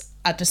boards,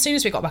 and as soon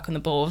as we got back on the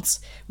boards,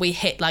 we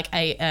hit like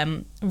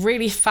a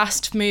really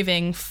fast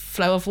moving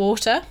flow of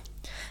water.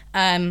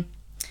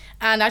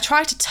 And I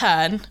tried to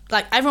turn,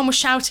 like everyone was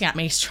shouting at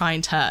me to try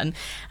and turn,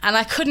 and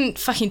I couldn't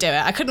fucking do it.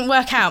 I couldn't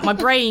work out. My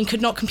brain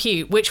could not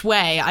compute which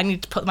way I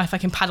needed to put my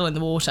fucking paddle in the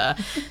water.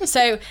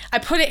 So I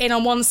put it in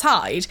on one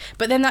side,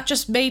 but then that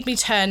just made me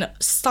turn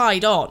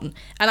side on.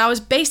 And I was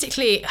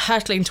basically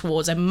hurtling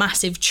towards a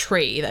massive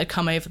tree that had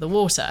come over the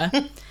water.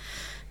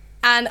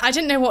 And I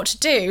didn't know what to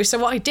do, so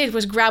what I did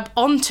was grab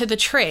onto the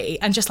tree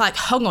and just like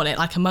hung on it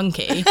like a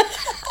monkey,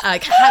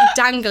 like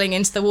dangling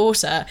into the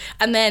water.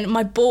 And then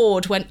my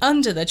board went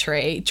under the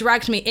tree,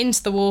 dragged me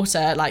into the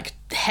water, like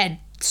head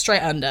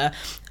straight under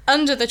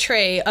the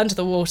tree, under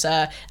the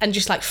water, and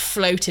just like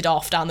floated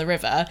off down the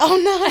river. Oh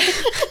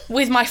no!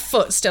 With my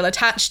foot still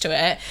attached to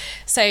it.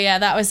 So yeah,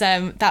 that was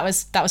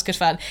good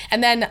fun.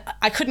 And then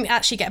I couldn't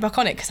actually get back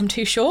on it because I'm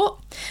too short.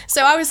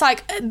 So I was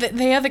like,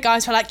 the other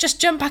guys were like, just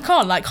jump back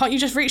on. Like, can't you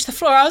just reach the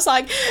floor? I was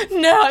like,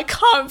 no, I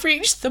can't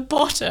reach the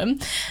bottom.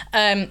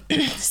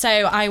 So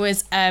I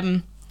was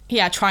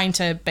trying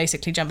to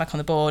basically jump back on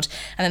the board,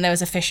 and then there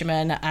was a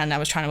fisherman and I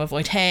was trying to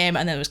avoid him,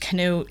 and then there was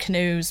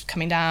canoes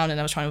coming down and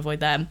I was trying to avoid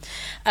them.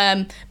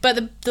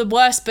 But the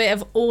worst bit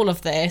of all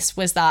of this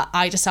was that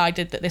I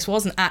decided that this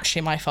wasn't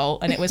actually my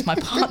fault and it was my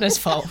partner's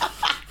fault. So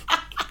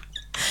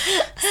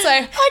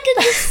I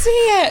can just see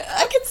it.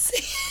 I can see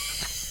it.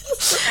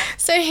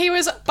 So he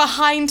was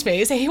behind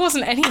me, so he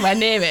wasn't anywhere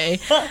near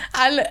me,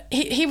 and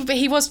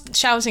he was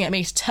shouting at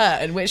me to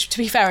turn, which, to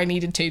be fair, I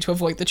needed to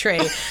avoid the tree.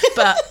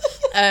 But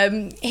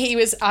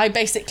I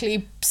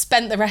basically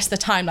spent the rest of the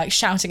time like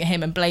shouting at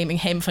him and blaming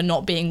him for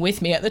not being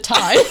with me at the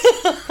time.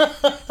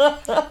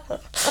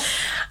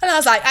 And I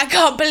was like, I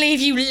can't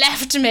believe you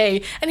left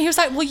me. And he was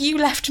like, well, you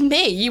left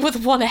me. You were the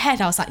one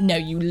ahead. I was like, no,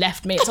 you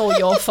left me. It's all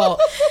your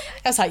fault.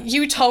 I was like,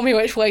 you told me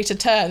which way to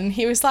turn. And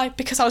he was like,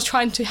 because I was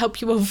trying to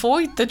help you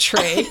avoid the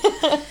tree.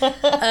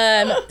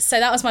 So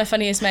that was my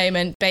funniest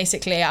moment.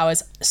 Basically, I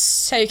was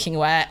soaking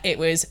wet. It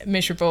was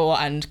miserable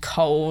and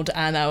cold,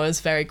 and I was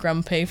very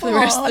grumpy for the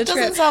rest of the trip. It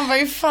doesn't sound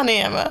very funny,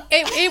 Emma.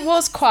 It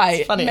was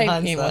quite funny.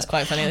 It was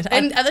quite funny.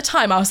 And at the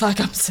time, I was like,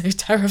 I'm so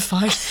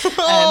terrified.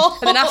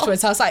 And then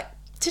afterwards, I was like,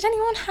 did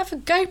anyone have a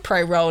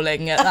GoPro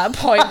rolling at that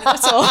point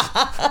at all?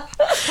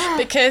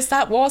 Because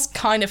that was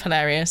kind of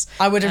hilarious.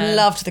 I would have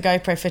loved the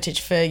GoPro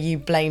footage for you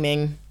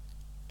blaming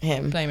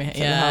him.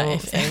 Yeah. The whole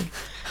thing.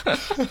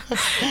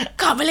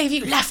 Can't believe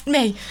you left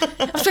me.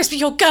 I'm supposed to be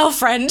your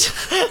girlfriend.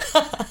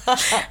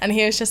 And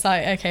he was just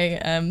like,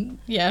 okay,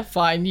 yeah,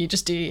 fine, you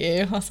just do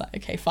you. I was like,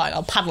 okay, fine,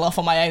 I'll paddle off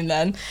on my own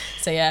then.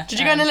 So yeah. Did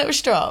you go in a little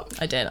strop?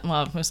 I did.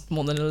 Well, it was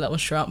more than a little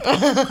strop.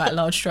 Quite a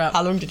large strop.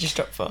 How long did you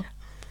strop for?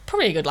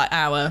 Probably a good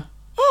hour.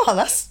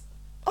 Oh,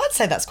 I'd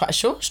say that's quite a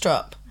short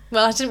strop.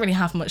 Well, I didn't really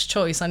have much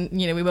choice, and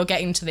we were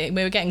getting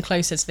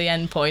closer to the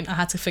end point. I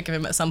had to forgive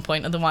him at some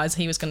point, otherwise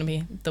he was going to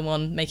be the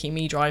one making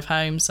me drive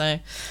home. So,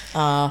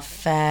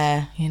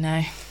 fair.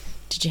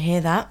 Did you hear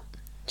that?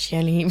 She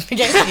only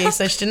forgave you,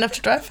 so she didn't have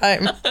to drive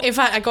home. In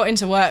fact, I got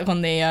into work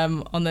on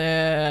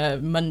the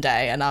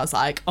Monday, and I was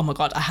like, oh my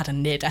god, I had a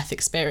near-death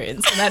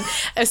experience. And then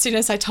as soon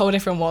as I told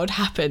everyone what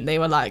had happened, they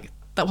were like,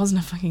 that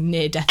wasn't a fucking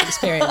near-death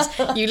experience.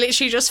 You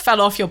literally just fell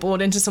off your board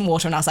into some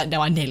water, and I was like,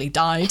 no, I nearly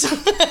died.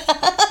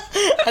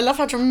 I love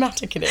how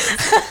dramatic it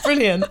is.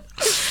 Brilliant.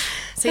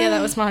 So yeah,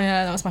 that was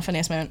my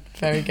funniest moment.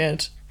 Very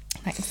good.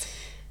 Thanks.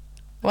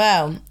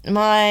 Well,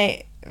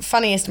 my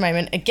funniest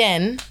moment,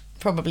 again,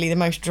 probably the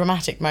most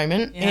dramatic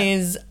moment,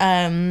 is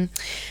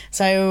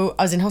so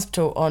I was in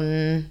hospital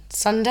on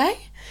Sunday,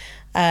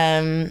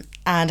 and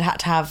had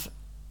to have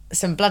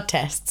some blood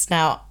tests.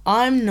 Now,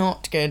 I'm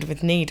not good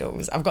with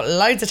needles. I've got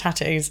loads of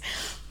tattoos,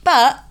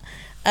 but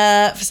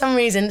for some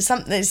reason,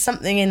 there's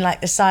something in like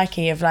the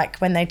psyche of like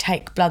when they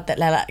take blood that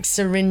they're like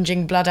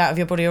syringing blood out of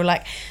your body, or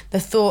like the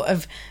thought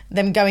of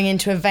them going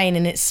into a vein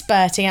and it's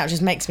spurting out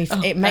just makes me.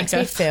 It makes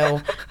me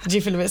feel. Did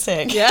you feel a bit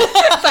sick? Yeah.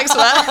 Thanks for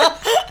that.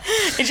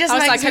 It just I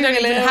was makes like, me I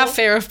don't even have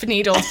fear of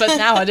needles, but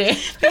now I do.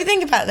 If you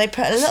think about it, they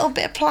put a little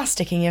bit of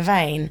plastic in your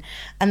vein,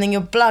 and then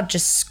your blood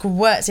just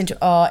squirts into.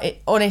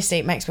 Honestly,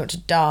 it makes me want to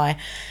die.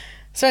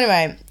 So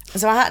anyway,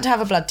 I had to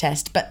have a blood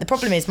test, but the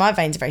problem is my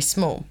veins are very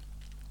small.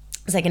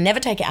 So they can never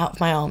take it out of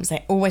my arms.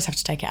 They always have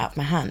to take it out of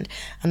my hand.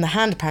 And the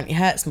hand apparently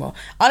hurts more.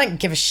 I don't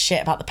give a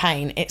shit about the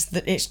pain.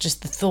 It's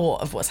just the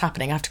thought of what's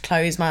happening. I have to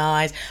close my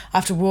eyes. I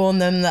have to warn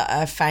them that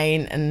I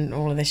faint and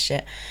all of this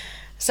shit.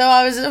 So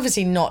I was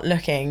obviously not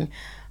looking.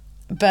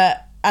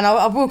 But, and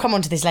I will come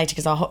on to this later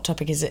because our hot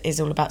topic is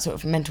all about sort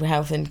of mental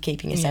health and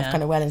keeping yourself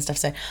kind of well and stuff.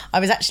 So I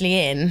was actually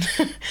in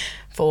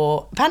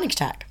for a panic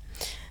attack,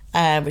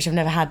 which I've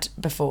never had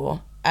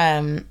before.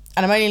 And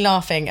and I'm only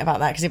laughing about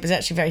that because it was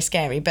actually very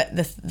scary, but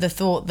the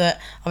thought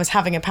that I was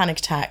having a panic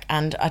attack,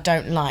 and I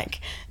don't like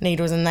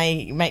needles and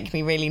they make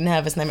me really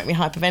nervous and they make me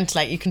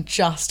hyperventilate, you can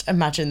just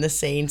imagine the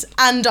scenes.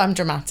 And I'm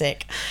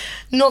dramatic.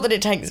 Not that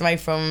it takes away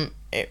from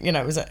it, you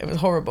know, it was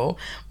horrible,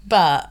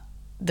 but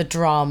the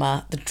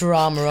drama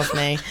of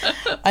me.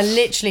 I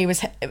literally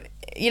was,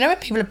 you know, when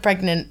people are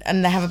pregnant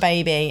and they have a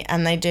baby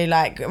and they do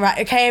like, right,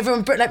 okay,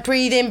 everyone like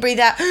breathe in, breathe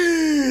out,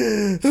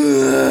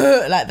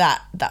 like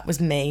that. That was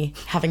me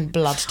having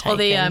blood taken. Or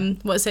the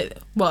what's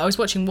it? Well, I was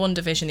watching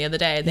WandaVision the other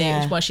day.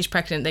 While she's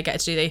pregnant, they get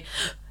to do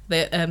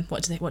the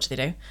what do they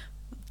do?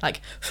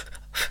 Like,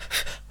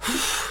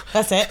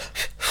 that's it.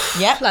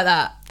 Yep, like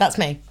that. That's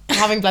me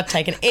having blood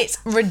taken. It's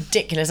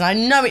ridiculous. And I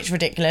know it's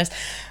ridiculous.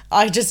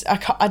 I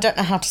don't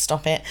know how to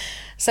stop it.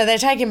 So they're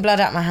taking blood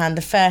out of my hand.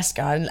 The first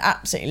guy,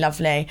 absolutely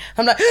lovely.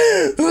 I'm like,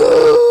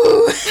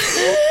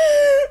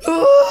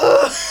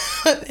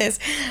 this.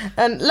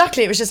 And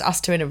luckily it was just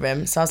us two in a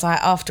room. So I was like,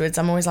 afterwards,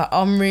 I'm always like,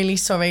 oh, I'm really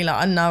sorry.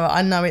 Like,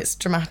 I know it's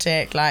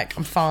dramatic. Like,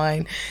 I'm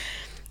fine.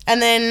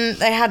 And then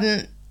they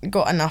hadn't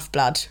got enough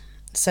blood.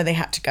 So they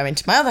had to go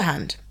into my other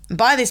hand. And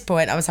by this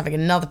point, I was having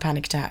another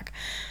panic attack.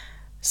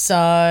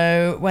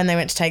 So when they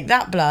went to take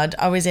that blood,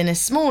 I was in a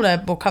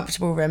smaller, more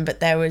comfortable room,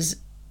 but there was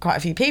quite a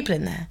few people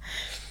in there.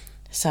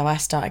 So I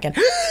start again.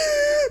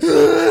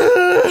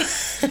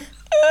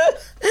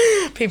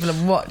 People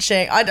are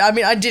watching. I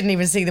mean, I didn't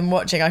even see them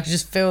watching. I could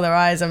just feel their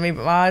eyes on me,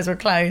 but my eyes were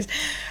closed.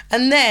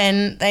 And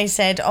then they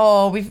said,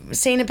 oh, we've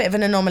seen a bit of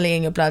an anomaly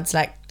in your bloods.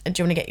 Like, do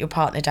you want to get your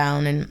partner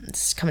down and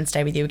come and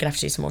stay with you? We're going to have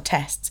to do some more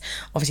tests.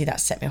 Obviously,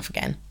 that set me off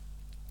again.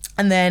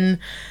 And then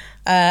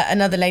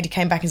another lady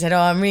came back and said, oh,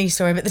 I'm really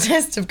sorry, but the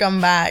tests have come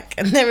back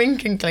and they're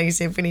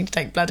inconclusive. We need to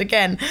take blood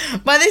again.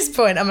 By this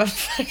point, I'm a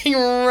fucking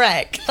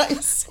wreck,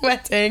 like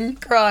sweating,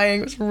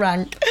 crying. It was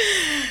rank.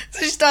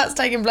 So she starts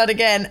taking blood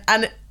again.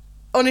 And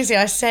honestly,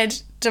 I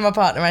said to my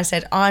partner, I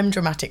said, I'm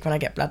dramatic when I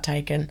get blood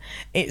taken.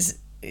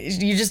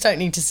 You just don't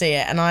need to see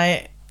it. And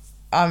I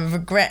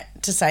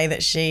regret to say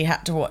that she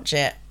had to watch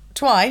it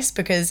twice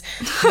because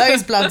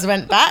those bloods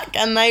went back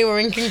and they were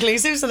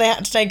inconclusive, so they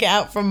had to take it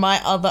out from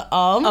my other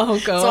arm. Oh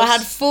god! So I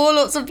had 4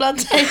 lots of blood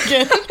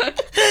taken.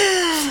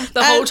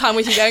 The whole time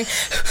with you going.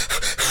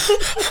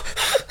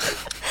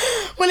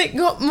 Well, it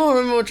got more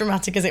and more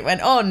dramatic as it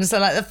went on. So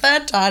like the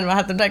third time I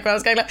had them taken, I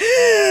was going like,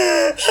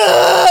 there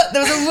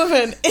was a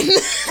woman in.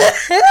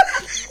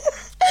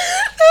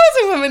 There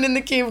was a woman in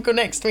the cubicle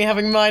next to me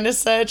having minor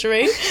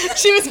surgery.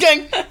 She was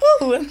going,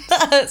 oh,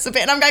 that hurts a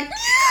bit. And I'm going,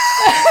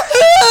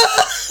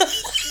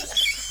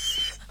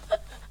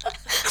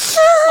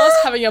 I was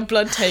having your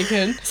blood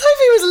taken.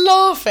 Sophie was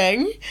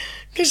laughing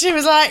because she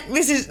was like,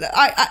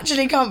 I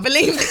actually can't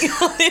believe that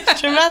you're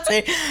this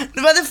dramatic.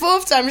 By the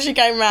 4th time she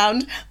came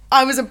round,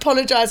 I was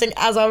apologising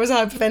as I was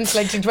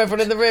hyperventilating to everyone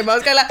in the room. I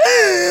was going like,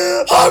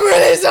 I'm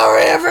really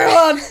sorry,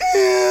 everyone.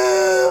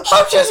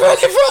 I'm just really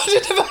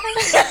frightened about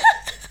it.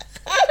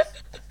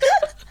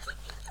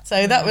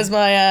 So that was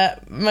my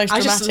most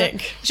dramatic.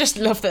 I just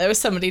love that there was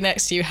somebody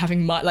next to you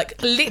having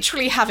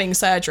literally having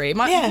surgery. It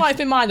might have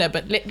been minor,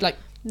 but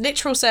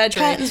literal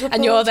surgery,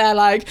 and you're there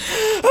like.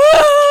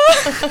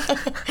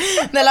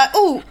 They're like,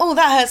 oh,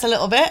 that hurts a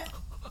little bit.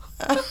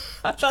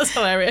 That's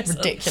hilarious.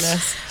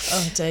 Ridiculous.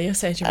 Oh dear, you're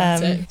so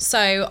dramatic.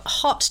 So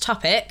hot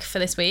topic for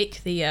this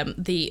week,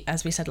 the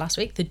as we said last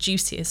week, the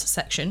juiciest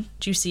section.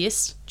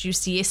 Juiciest.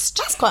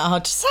 That's quite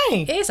hard to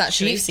say. It is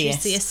actually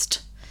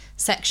juiciest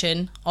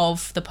section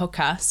of the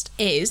podcast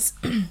is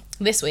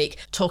this week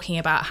talking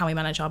about how we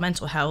manage our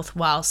mental health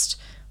whilst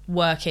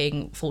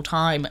working full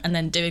time and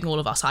then doing all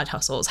of our side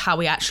hustles, how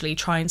we actually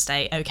try and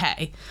stay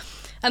okay.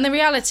 And the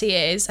reality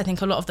is, I think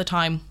a lot of the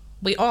time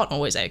we aren't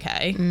always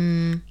okay,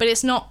 but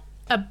it's not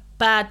a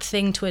bad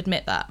thing to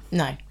admit that.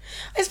 No.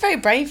 It's a very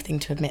brave thing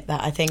to admit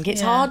that, I think.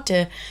 It's hard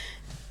to,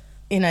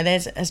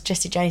 there's, as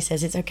Jessie J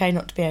says, it's okay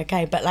not to be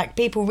okay, but like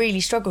people really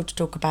struggle to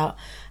talk about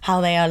how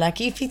they are. Like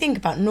if you think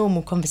about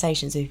normal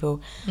conversations with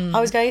people, I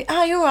always go,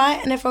 oh, you all right?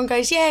 And everyone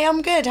goes, yeah,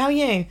 I'm good. How are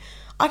you?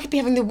 I could be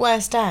having the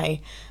worst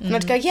day. And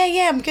I'd go,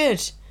 yeah, I'm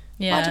good.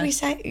 Yeah. Why do we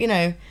say, is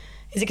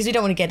it because we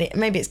don't want to get it?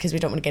 Maybe it's because we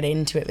don't want to get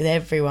into it with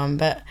everyone,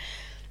 but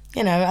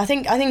I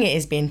think it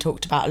is being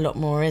talked about a lot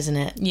more, isn't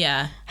it?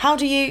 Yeah. How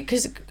do you,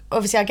 because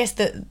obviously I guess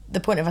that the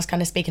point of us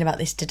kind of speaking about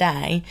this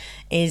today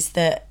is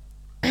that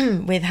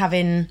with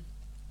having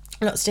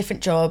lots of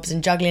different jobs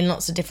and juggling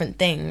lots of different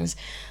things,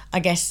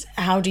 I guess,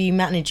 how do you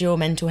manage your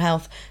mental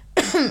health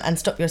and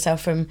stop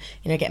yourself from,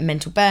 getting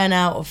mental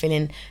burnout or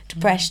feeling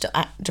depressed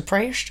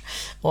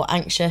or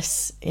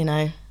anxious,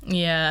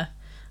 Yeah.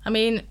 I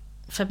mean,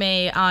 for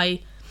me,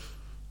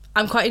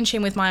 I'm quite in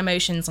tune with my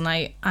emotions, and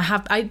I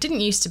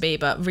didn't used to be,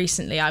 but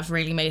recently I've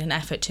really made an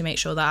effort to make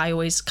sure that I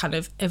always kind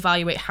of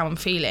evaluate how I'm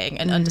feeling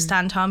and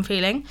understand how I'm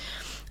feeling.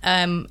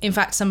 In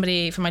fact,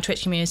 somebody from my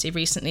Twitch community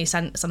recently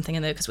sent something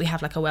in there because we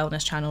have like a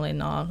wellness channel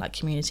in our like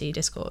community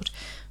Discord,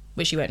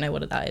 which you won't know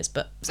what that is,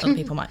 but some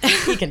people might.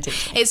 You can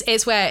teach me.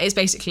 It's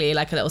basically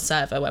like a little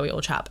server where we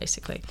all chat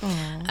basically.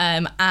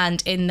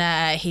 And in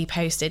there he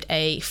posted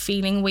a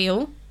feeling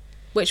wheel.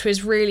 which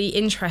was really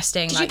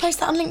interesting. Did you post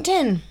that on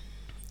LinkedIn?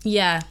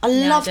 Yeah. I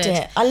loved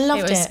it. I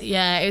loved it.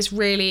 Yeah, it was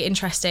really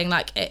interesting.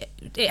 Like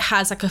it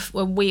has like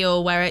a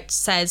wheel where it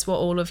says what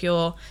all of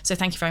your, so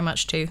thank you very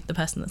much to the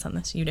person that's done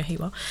this, you know who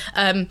you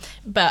are.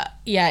 But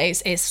yeah,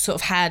 it's sort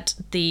of had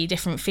the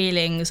different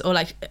feelings, or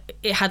like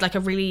it had like a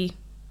really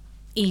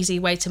easy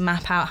way to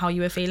map out how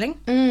you were feeling.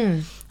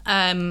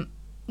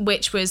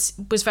 Which was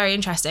very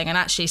interesting. And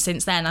actually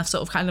since then I've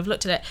sort of kind of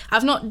looked at it.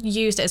 I've not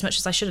used it as much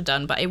as I should have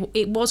done, but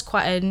it was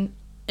quite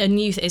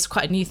it's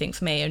quite a new thing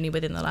for me, only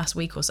within the last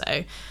week or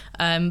so.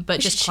 But we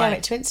just should share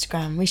it to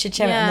Instagram. We should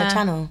share it on the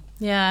channel.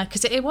 Yeah,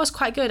 because it was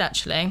quite good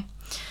actually.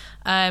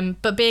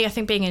 But I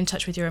think being in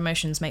touch with your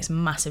emotions makes a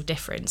massive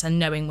difference, and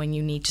knowing when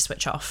you need to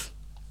switch off.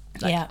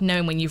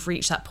 Knowing when you've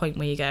reached that point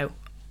where you go,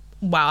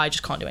 wow, I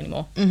just can't do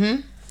anymore.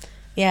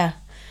 Yeah.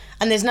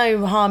 And there's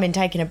no harm in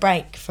taking a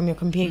break from your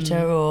computer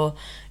or,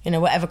 you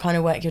know, whatever kind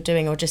of work you're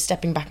doing, or just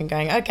stepping back and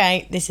going,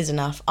 okay, this is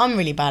enough. I'm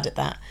really bad at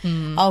that.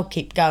 I'll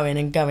keep going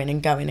and going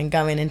and going and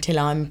going until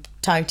I'm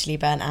totally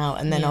burnt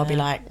out, and then I'll be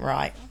like,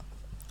 right,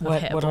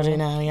 what do I do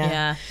now?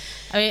 Yeah.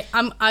 I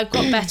mean, I've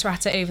got better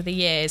at it over the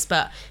years,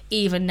 but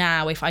even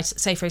now, if I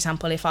say, for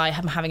example, if I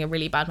am having a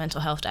really bad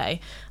mental health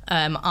day,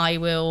 I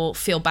will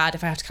feel bad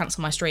if I have to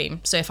cancel my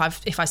stream. So if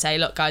I say,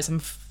 look, guys, I'm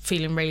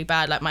feeling really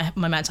bad, like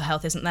my mental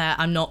health isn't there,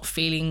 I'm not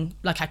feeling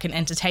like I can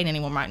entertain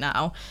anyone right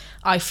now,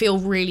 I feel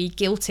really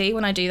guilty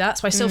when I do that.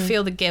 So I still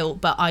feel the guilt,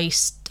 but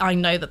I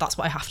know that that's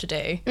what I have to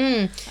do.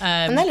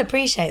 And they'll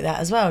appreciate that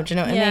as well. Do you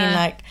know what I mean?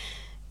 Like,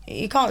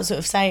 you can't sort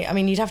of say, I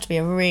mean, you'd have to be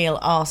a real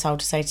arsehole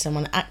to say to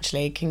someone,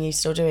 actually, can you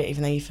still do it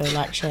even though you feel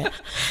like shit?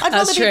 I'd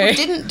rather people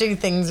didn't do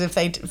things if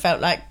they felt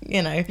like,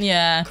 you know,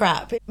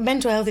 crap.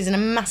 Mental health isn't a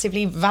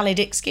massively valid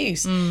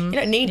excuse. You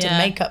don't need to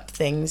make up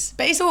things.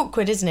 But it's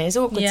awkward, isn't it? It's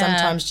awkward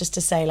sometimes just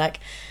to say,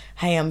 like,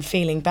 hey, I'm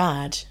feeling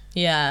bad.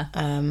 Yeah.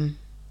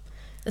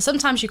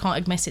 Sometimes you can't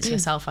admit it to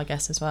yourself, I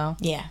guess, as well.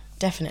 Yeah,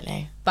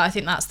 definitely. But I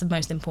think that's the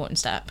most important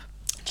step.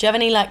 Do you have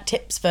any like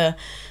tips for,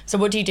 so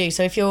what do you do?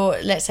 So if you're,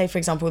 let's say for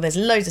example, there's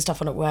loads of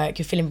stuff on at work,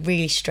 you're feeling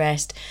really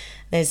stressed,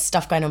 there's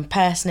stuff going on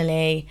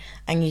personally,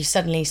 and you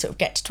suddenly sort of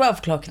get to 12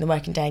 o'clock in the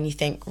working day and you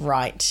think,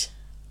 right,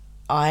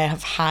 I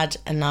have had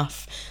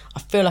enough.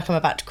 I feel like I'm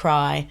about to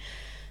cry.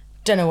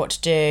 Don't know what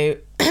to do.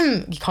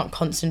 You can't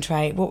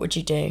concentrate. What would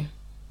you do?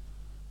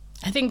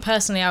 I think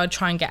personally I would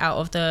try and get out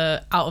of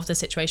the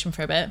situation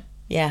for a bit.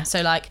 Yeah.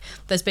 So like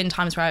there's been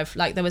times where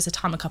there was a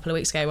time a couple of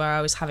weeks ago where I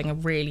was having a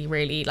really,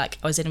 really, like,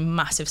 I was in a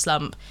massive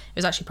slump. It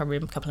was actually probably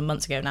a couple of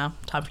months ago now,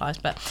 time flies,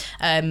 but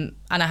and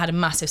I had a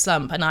massive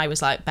slump, and I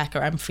was like, Becca,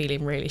 I'm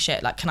feeling really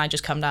shit, like, can I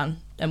just come down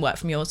and work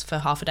from yours for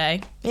half a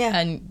day? Yeah.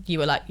 And you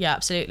were like, yeah,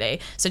 absolutely.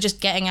 So just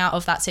getting out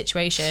of that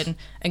situation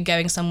and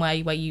going somewhere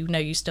where you know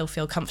you still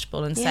feel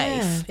comfortable and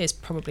safe is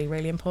probably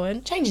really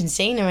important. Changing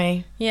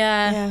scenery.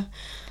 Yeah.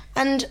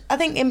 And I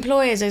think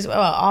employers as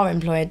well, our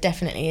employer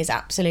definitely is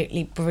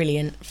absolutely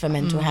brilliant for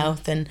mental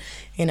health, and,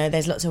 you know,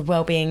 there's lots of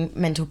wellbeing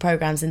mental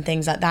programs and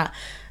things like that.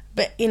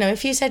 But, you know,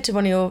 if you said to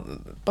one of your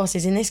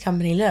bosses in this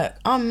company, look,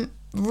 I'm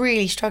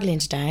really struggling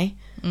today,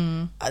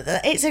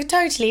 it's a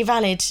totally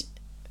valid,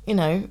 you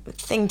know,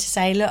 thing to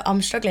say, look,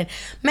 I'm struggling.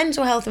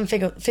 Mental health and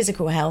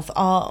physical health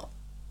are,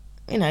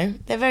 you know,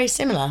 they're very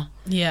similar.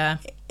 Yeah.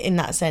 In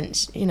that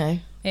sense, you know.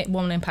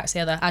 One impacts the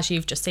other, as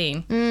you've just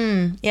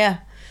seen.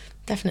 Yeah,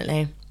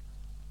 definitely.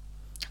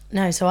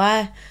 No, so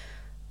I've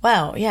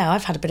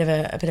had a bit of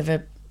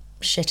a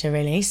shitter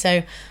really.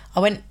 So I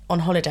went on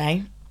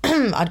holiday.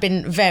 I'd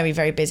been very,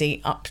 very busy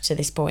up to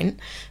this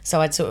point.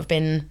 So I'd sort of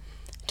been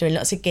doing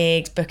lots of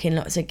gigs, booking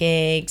lots of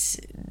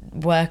gigs.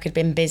 Work had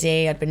been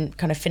busy. I'd been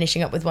kind of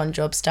finishing up with one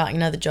job, starting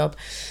another job.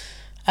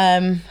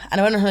 And I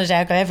went on holiday.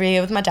 I go every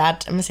year with my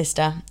dad and my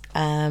sister.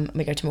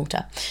 We go to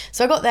Malta.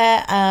 So I got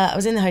there, I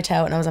was in the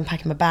hotel and I was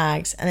unpacking my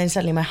bags, and then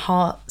suddenly my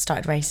heart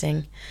started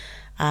racing.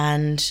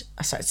 And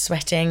I started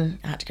sweating.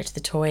 I had to go to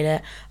the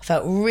toilet. I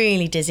felt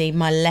really dizzy.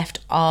 My left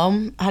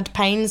arm had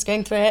pains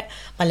going through it.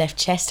 My left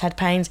chest had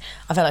pains.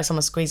 I felt like someone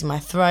was squeezing my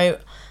throat.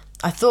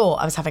 I thought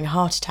I was having a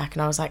heart attack,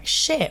 and I was like,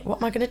 shit, what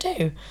am I going to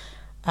do?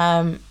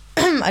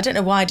 I don't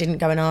know why I didn't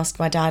go and ask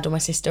my dad or my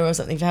sister or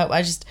something for help.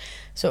 I just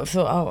sort of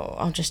thought, oh,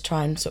 I'll just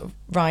try and sort of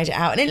ride it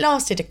out. And it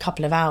lasted a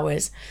couple of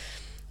hours.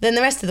 Then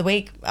the rest of the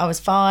week, I was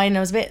fine. I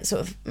was a bit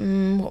sort of,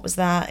 what was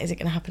that? Is it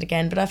going to happen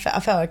again? But I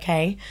felt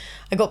okay.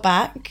 I got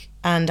back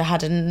and I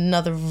had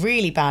another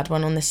really bad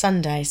one on the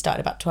Sunday, started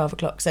about 12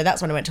 o'clock. So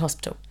that's when I went to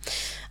hospital.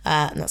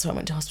 And that's what I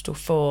went to hospital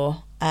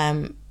for,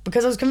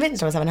 because I was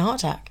convinced I was having a heart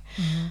attack.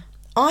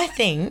 I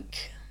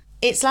think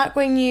it's like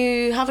when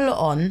you have a lot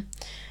on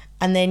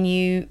and then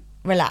you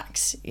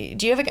relax.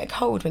 Do you ever get a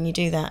cold when you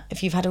do that?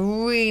 If you've had a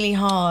really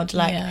hard,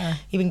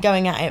 you've been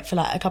going at it for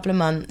like a couple of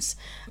months,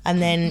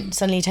 and then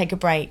suddenly you take a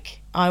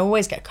break. I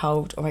always get a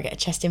cold, or I get a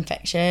chest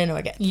infection, or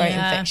I get a throat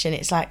infection.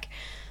 It's like,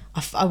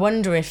 I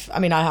wonder if, I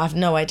mean, I have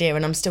no idea,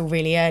 and I'm still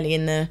really early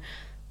in the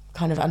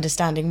kind of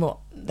understanding what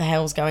the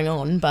hell's going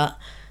on, but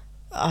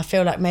I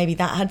feel like maybe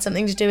that had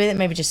something to do with it,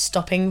 maybe just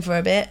stopping for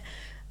a bit.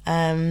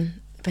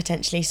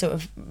 potentially sort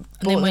of And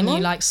then brought when them you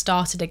on. like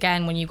started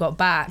again, when you got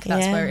back,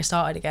 that's Yeah. where it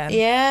started again.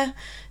 Yeah,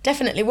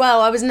 definitely.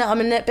 Well,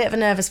 I'm a bit of a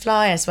nervous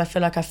flyer, so I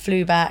feel like I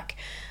flew back,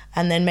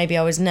 and then maybe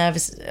I was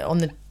nervous on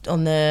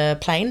the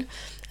plane,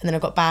 and then I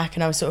got back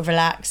and I was sort of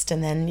relaxed,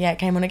 and then it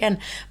came on again.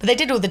 But they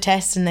did all the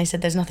tests and they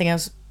said there's nothing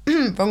else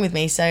wrong with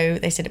me, so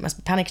they said it must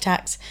be panic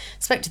attacks.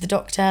 Spoke to the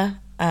doctor,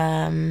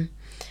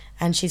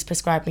 and she's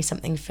prescribed me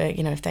something for,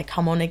 if they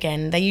come on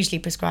again. They usually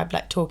prescribe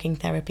like talking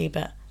therapy,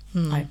 but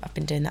I've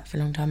been doing that for a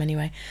long time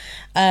anyway.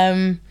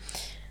 And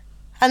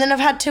then I've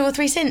had 2 or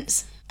 3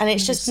 since, and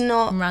it's just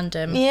not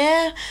random.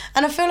 Yeah,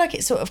 and I feel like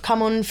it's sort of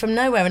come on from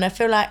nowhere, and I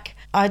feel like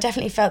I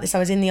definitely felt this. I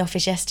was in the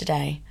office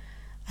yesterday,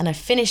 and I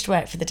finished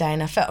work for the day,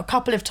 and I felt a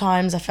couple of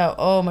times,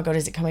 oh my God,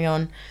 is it coming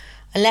on?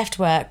 I left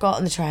work, got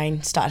on the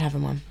train, started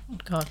having one.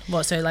 God,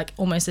 what? So like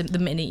almost the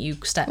minute you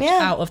stepped Yeah.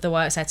 out of the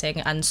work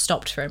setting and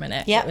stopped for a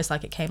minute, Yeah. it was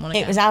like it came on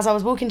again. It was as I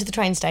was walking to the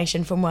train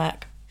station from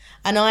work.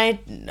 And I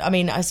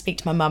speak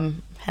to my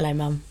mum. Hello,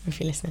 mum, if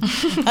you're listening.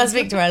 I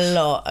speak to her a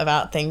lot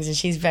about things, and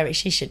she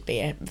should be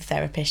a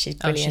therapist. She's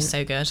brilliant. Oh, she's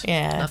so good.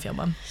 Yeah. Love your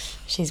mum.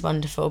 She's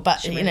wonderful.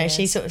 But, really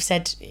she is. sort of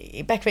said,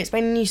 Becca, it's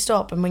when you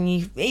stop and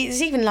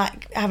it's even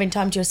like having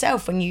time to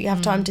yourself, when you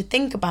have time to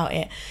think about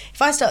it.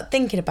 If I start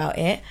thinking about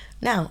it,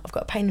 now I've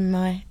got a pain in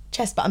my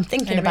chest, but I'm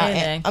thinking about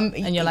it.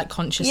 And you're like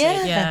consciously,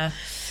 yeah.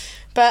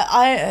 But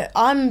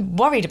I'm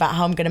worried about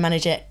how I'm going to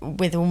manage it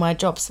with all my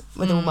jobs,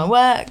 with all my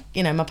work.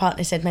 My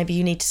partner said maybe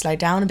you need to slow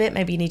down a bit,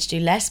 maybe you need to do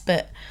less,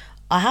 but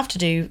I have to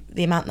do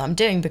the amount that I'm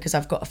doing because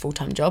I've got a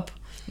full-time job.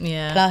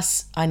 Yeah.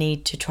 Plus, I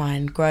need to try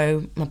and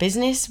grow my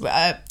business,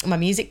 my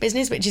music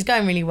business, which is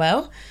going really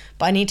well,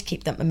 but I need to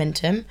keep that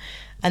momentum.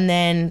 And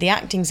then the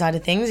acting side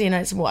of things,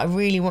 it's what I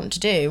really want to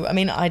do. I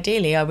mean,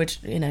 ideally, I would,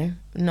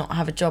 not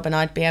have a job, and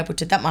I'd be able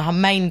to. That my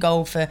main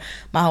goal for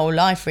my whole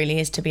life really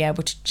is to be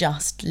able to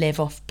just live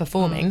off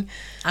performing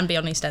And be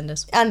on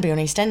EastEnders. and be on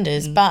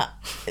EastEnders. But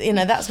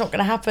that's not going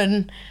to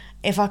happen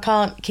if I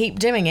can't keep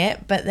doing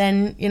it. But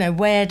then,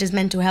 where does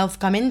mental health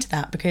come into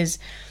that? Because,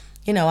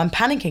 I'm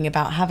panicking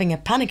about having a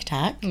panic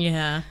attack.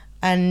 Yeah.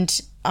 And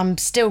I'm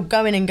still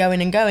going and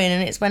going and going,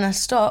 and it's when I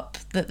stop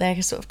that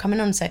they're sort of coming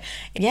on. So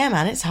yeah,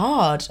 man, it's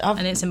hard.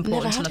 And it's never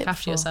important to had look it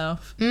after before.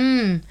 yourself.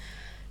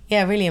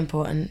 Yeah, really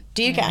important.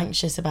 Do you get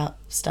anxious about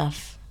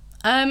stuff?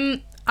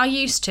 I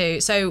used to.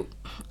 So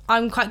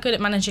I'm quite good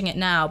at managing it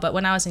now, but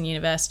when I was in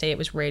university, it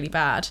was really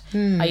bad.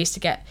 I used to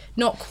get,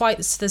 not quite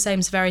the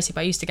same severity,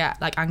 but I used to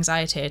get like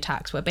anxiety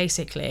attacks where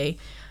basically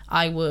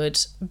I would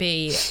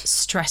be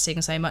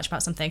stressing so much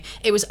about something.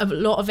 It was, a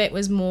lot of it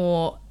was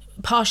more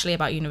partially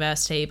about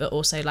university, but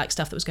also like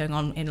stuff that was going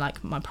on in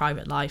like my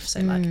private life, so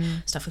like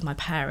stuff with my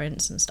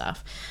parents and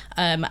stuff.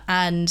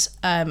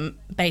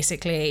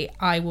 Basically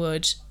I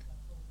would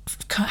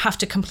have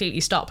to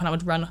completely stop, and I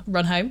would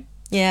run home.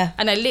 Yeah.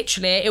 And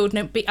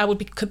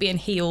could be in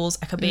heels,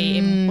 I could be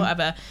in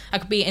whatever, I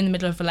could be in the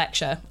middle of a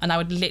lecture, and I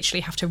would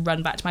literally have to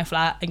run back to my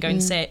flat and go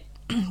and sit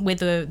with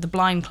the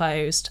blind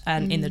closed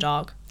and in the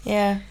dark.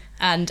 Yeah.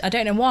 And I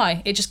don't know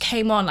why, it just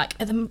came on like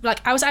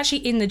I was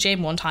actually in the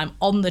gym one time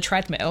on the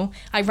treadmill.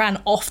 I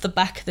ran off the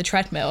back of the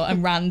treadmill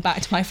and ran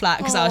back to my flat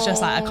because I was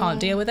just like, I can't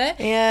deal with it.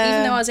 Yeah.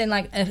 Even though I was in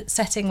like a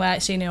setting where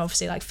it's,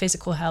 obviously like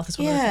physical health is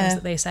one of the things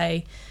that they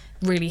say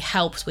really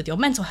helps with your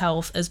mental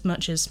health as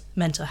much as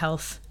mental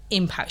health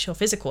impacts your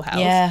physical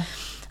health. Yeah.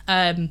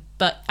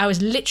 But I was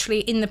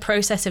literally in the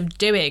process of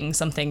doing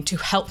something to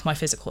help my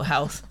physical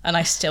health, and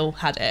I still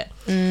had it.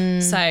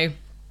 So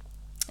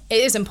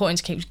it is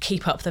important to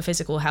keep up the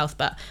physical health,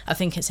 but I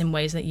think it's in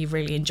ways that you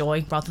really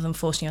enjoy rather than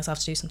forcing yourself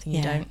to do something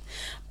you don't.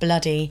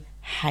 Bloody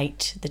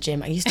hate the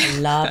gym. I used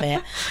to love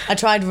it. I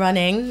tried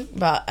running,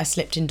 but I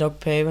slipped in dog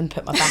poo and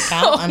put my back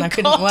out, and I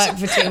couldn't work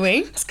for 2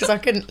 weeks because I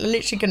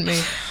literally couldn't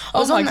move. I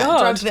was on that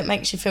drug that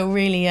makes you feel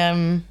really,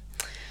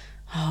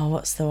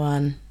 what's the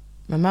one?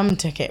 My mum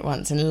took it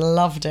once and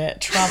loved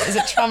it. Is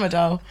it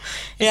tramadol?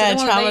 Yeah,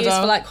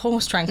 tramadol. For like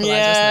horse tranquilizer.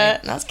 Yeah,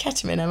 that's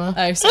ketamine, Emma.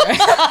 Oh, sorry.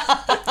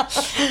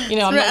 I'm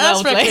not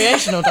That's worldly.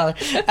 recreational, darling.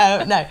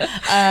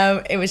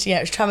 No, it was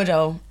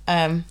tramadol.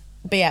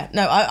 But yeah,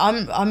 no,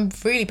 I'm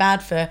really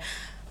bad for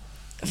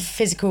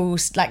physical,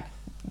 like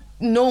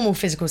normal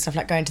physical stuff,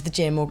 like going to the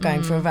gym or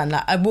going for a run.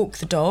 Like I walk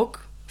the dog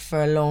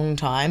for a long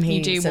time.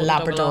 He's a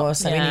Labrador,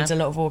 so he needs a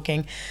lot of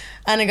walking.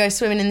 And I go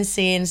swimming in the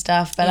sea and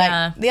stuff. But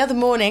like the other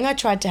morning, I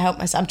tried to help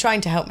myself. I'm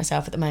trying to help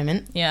myself at the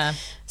moment. Yeah.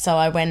 So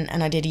I went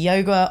and I did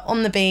yoga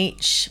on the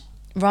beach,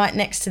 right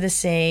next to the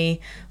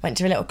sea. Went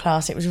to a little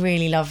class. It was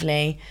really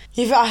lovely.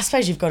 I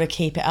suppose you've got to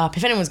keep it up.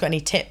 If anyone's got any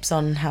tips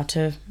on how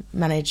to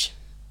manage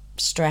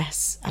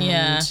stress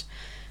and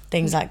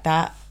things like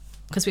that,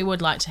 because we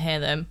would like to hear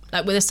them,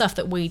 like with the stuff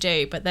that we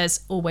do, but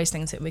there's always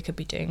things that we could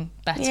be doing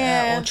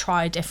better or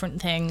try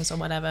different things or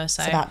whatever.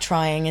 So it's about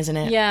trying, isn't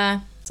it? Yeah.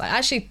 It's like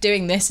actually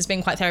doing this has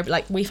been quite therapeutic.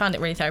 Like we found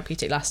it really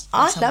therapeutic last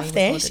I time love we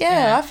this.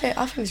 recorded.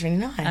 I think it's really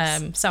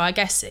nice. So I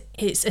guess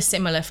it's a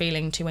similar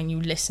feeling to when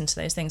you listen to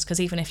those things, because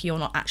even if you're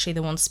not actually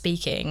the one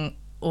speaking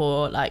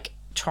or like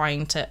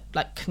trying to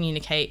like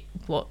communicate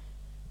what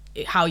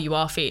how you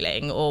are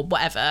feeling or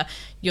whatever,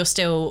 you're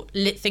still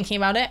thinking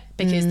about it,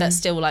 because that's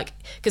still like,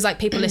 because like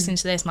people listening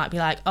to this might be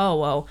like, oh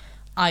well,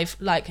 I've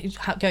like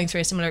going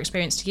through a similar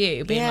experience to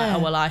you, being like, oh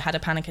well, I had a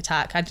panic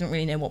attack, I didn't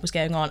really know what was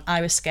going on,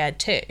 I was scared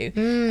too.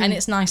 And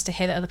it's nice to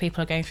hear that other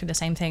people are going through the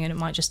same thing, and it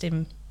might just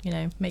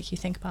make you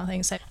think about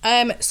things.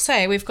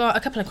 So we've got a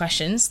couple of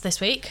questions this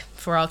week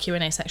for our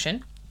Q&A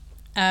section.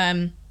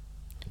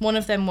 One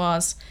of them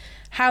was,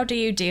 how do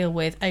you deal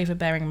with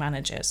overbearing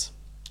managers?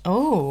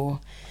 Oh,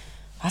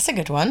 that's a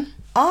good one.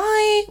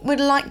 I would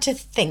like to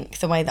think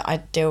the way that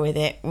I'd deal with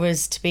it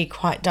was to be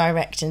quite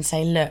direct and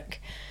say, look,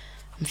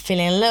 I'm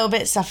feeling a little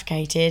bit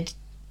suffocated.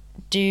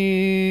 Do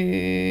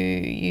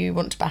you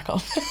want to back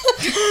off?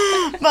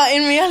 But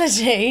in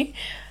reality,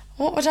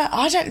 what would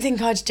I don't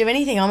think I'd do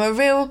anything.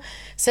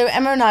 So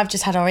Emma and I have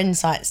just had our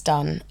insights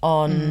done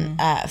on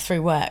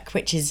through work,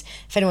 which is,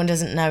 if anyone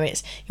doesn't know,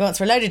 it's you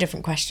answer a load of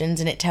different questions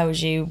and it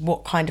tells you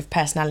what kind of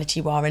personality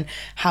you are and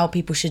how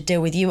people should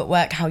deal with you at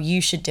work, how you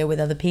should deal with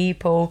other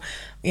people,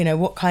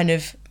 what kind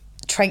of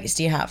traits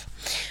do you have.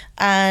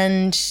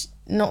 And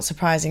not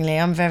surprisingly,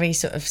 I'm very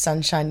sort of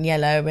sunshine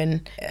yellow,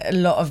 and a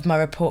lot of my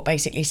report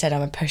basically said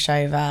I'm a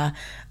pushover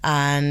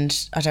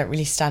and I don't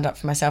really stand up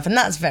for myself, and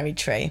that's very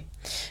true.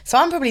 So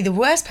I'm probably the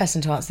worst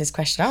person to answer this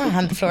question. I'm going to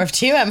hand the floor over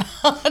to you, Emma.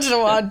 I don't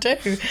know what I'd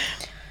do.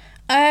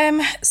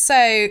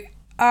 So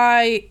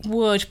I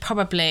would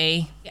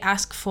probably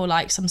ask for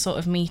like some sort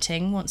of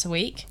meeting once a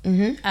week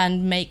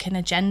and make an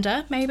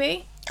agenda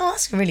maybe. Oh,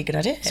 that's a really good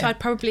idea. So I'd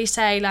probably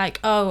say like,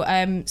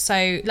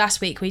 so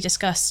last week we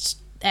discussed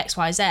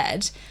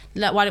XYZ.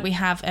 Why don't we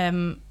have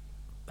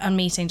a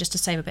meeting just to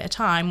save a bit of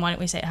time? Why don't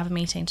we have a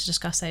meeting to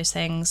discuss those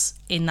things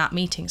in that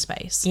meeting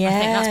space? Yeah. I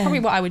think that's probably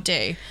what I would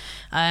do.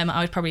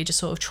 I would probably just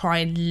sort of try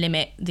and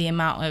limit the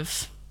amount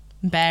of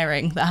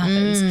bearing that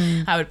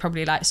happens. I would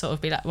probably like sort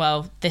of be like,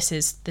 well, this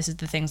is the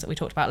things that we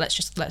talked about.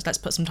 Let's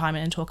put some time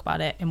in and talk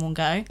about it in one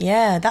go.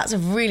 Yeah, that's a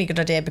really good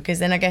idea, because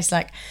then I guess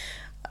like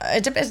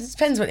it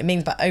depends what it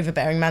means by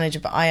overbearing manager,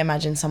 but I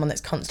imagine someone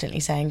that's constantly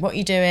saying, what are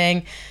you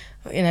doing?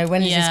 When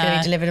is this going to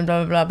be delivered, and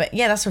blah, blah, blah. But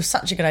yeah, that's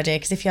such a good idea,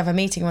 because if you have a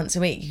meeting once a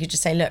week, you could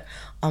just say, look,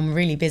 I'm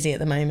really busy at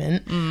the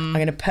moment. I'm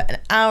going to put an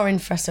hour in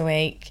for us a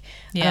week,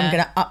 and I'm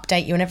going to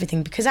update you on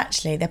everything, because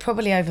actually they're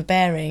probably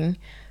overbearing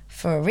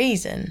for a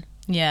reason.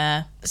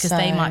 Yeah, because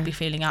they might be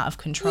feeling out of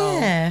control.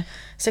 Yeah.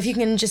 So if you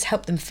can just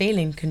help them feel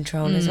in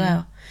control as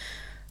well.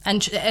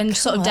 And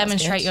sort of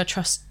demonstrate your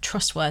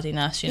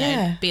trustworthiness,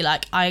 be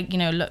like,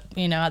 look,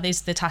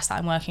 these are the tasks that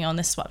I'm working on,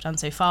 this is what I've done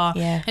so far.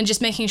 Yeah. And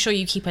just making sure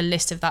you keep a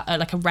list of that,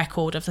 like a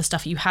record of the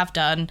stuff you have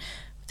done,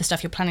 the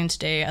stuff you're planning to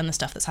do, and the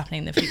stuff that's happening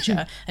in the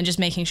future. And just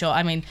making sure,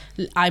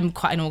 I'm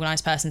quite an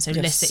organised person, so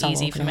lists are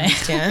easy for me.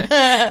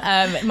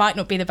 Yeah. It might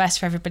not be the best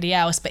for everybody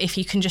else, but if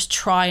you can just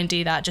try and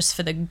do that just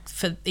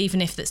for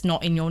even if it's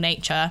not in your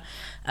nature,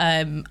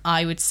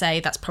 I would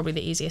say that's probably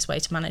the easiest way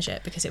to manage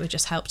it, because it would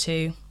just help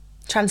to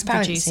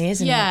transparency,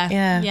 isn't it?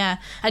 Yeah.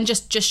 And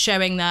just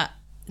showing that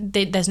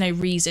there's no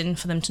reason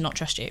for them to not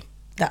trust you.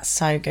 That's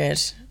so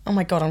good. Oh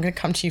my God, I'm going to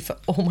come to you for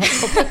all my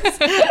problems.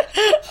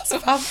 That's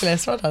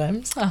fabulous. Well done,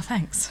 Ems. Oh,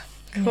 thanks.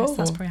 Cool. Yes,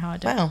 that's probably how I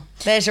do it. Wow.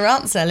 There's your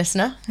answer,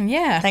 listener.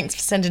 Yeah. Thanks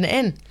for sending it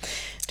in. Do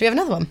we have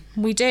another one?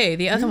 We do.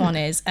 The other one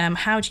is,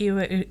 how do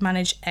you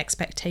manage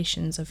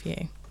expectations of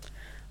you?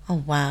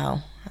 Oh,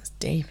 wow. That's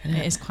deep, isn't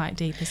it? It is quite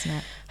deep, isn't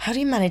it? How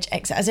do you manage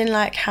as in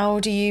like, how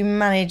do you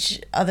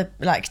manage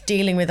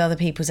dealing with other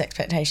people's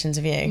expectations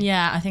of you?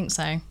 Yeah, I think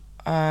so.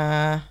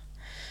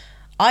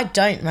 I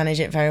don't manage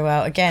it very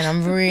well. Again,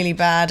 I'm really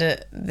bad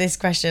at this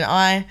question.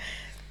 I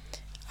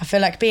feel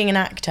like being an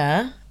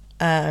actor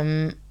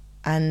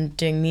and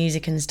doing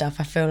music and stuff,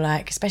 I feel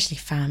like, especially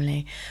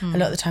family, a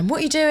lot of the time,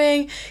 what are you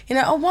doing?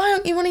 Why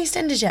aren't you on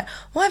EastEnders yet?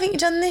 Why haven't you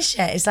done this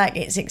yet? It's like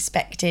it's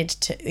expected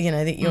to,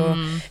 that you're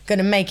going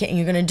to make it and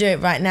you're going to do it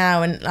right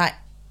now. And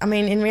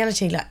in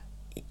reality, like,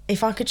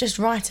 if I could just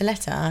write a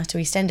letter to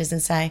EastEnders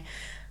and say,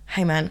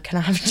 hey man, can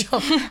I have a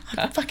job?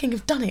 I'd fucking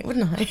have done it,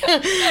 wouldn't I?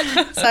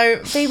 So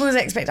people's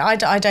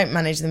I don't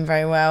manage them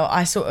very well.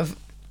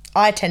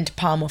 I tend to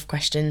palm off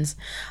questions.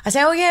 I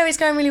say, oh yeah, it's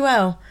going really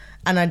well.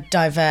 And I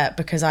divert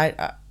because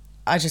I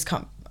just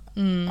can't,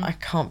 I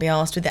can't be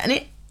arsed with it.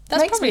 And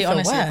that's probably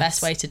honestly the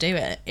best way to do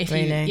it.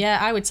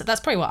 I would say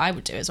that's probably what I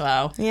would do as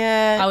well.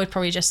 Yeah. I would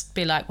probably just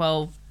be like,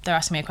 well, they're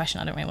asking me a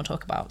question I don't really want to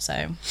talk about,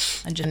 and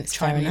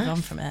try and move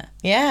on from it.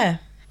 Yeah.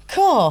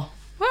 Cool.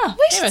 Well,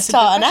 we should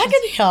start an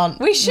agony aunt.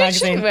 We should,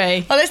 shouldn't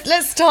we? Well,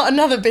 let's start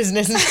another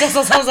business and stress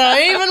ourselves out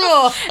even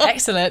more.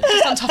 Excellent.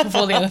 Just on top of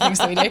all the other things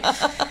that we do.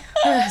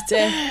 Oh,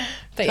 dear.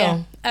 But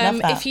cool.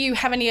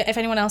 Yeah, if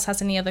anyone else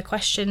has any other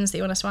questions that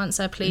you want us to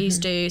answer, please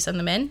do send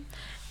them in.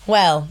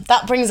 Well,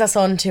 that brings us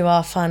on to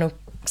our final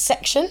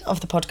section of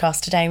the podcast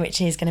today, which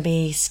is going to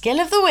be Skill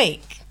of the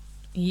Week.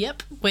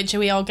 Yep, which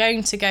we are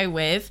going to go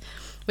with.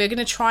 We're going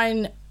to try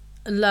and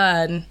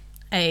learn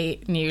a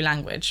new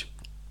language.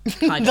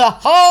 The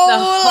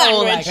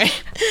whole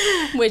language.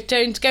 We're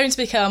going to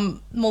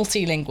become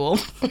multilingual.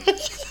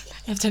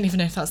 I don't even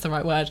know if that's the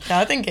right word. No,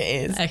 I think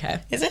it is. Okay.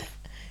 Is it?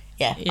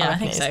 Yeah, I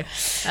think so.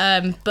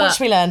 What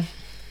should we learn?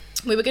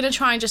 we were going to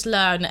try and just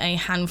learn a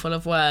handful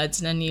of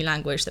words in a new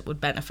language that would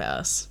benefit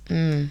us.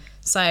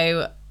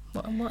 So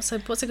what's a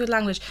good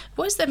language?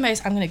 What is the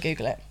most... I'm going to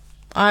Google it.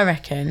 I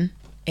reckon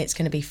it's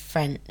going to be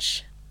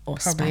French or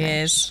Probably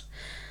Spanish. is.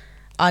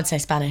 I'd say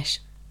Spanish.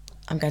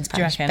 I'm going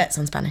Spanish. reckon? Bets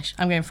on Spanish.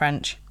 I'm going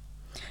French.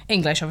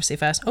 English, obviously,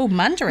 first. Oh,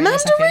 Mandarin. a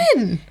second.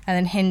 Mandarin! And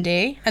then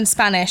Hindi and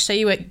Spanish. So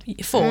you were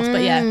fourth,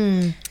 but yeah.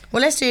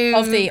 Well, let's do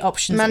Of the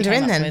options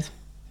Mandarin that you came then. up with.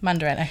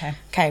 Mandarin, okay.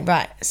 Okay,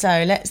 right.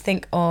 So let's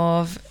think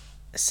of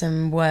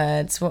some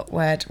words. What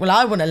word? Well,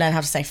 I want to learn how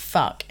to say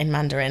fuck in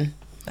Mandarin.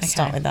 Let's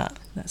start with that.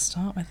 Let's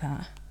start with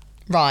that.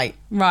 Right.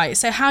 Right,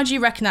 so how do you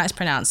reckon that is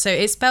pronounced? So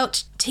it's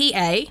spelled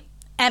Tamade.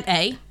 How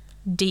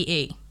do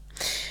you-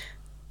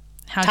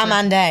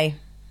 Tamande.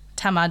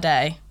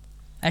 Tamade.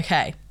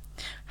 Okay.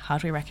 How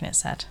do we reckon it's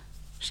said?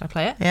 Should I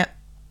play it? Yep.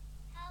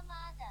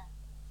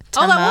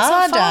 Oh, that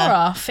wasn't Tamada. far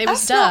off. It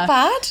was That's not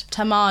bad.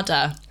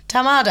 Tamada.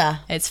 Tamada.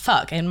 It's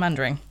fuck in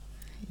Mandarin.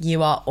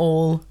 You are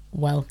all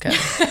welcome.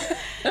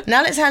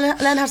 Now let's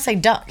learn how to say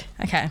duck.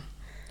 Okay.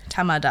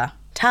 Tamada.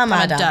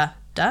 Tamada.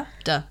 Da.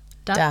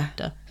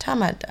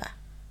 Tamada,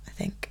 I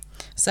think.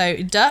 So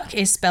duck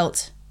is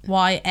spelt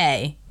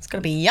Y-A. It's got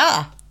to be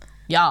ya.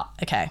 Yeah.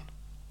 Okay.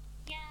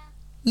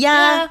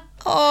 Yeah.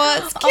 Oh,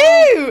 it's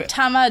cute.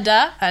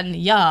 Tamada and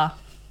ya.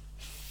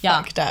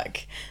 Yeah. Fuck duck.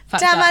 Fuck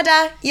duck.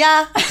 Tamada,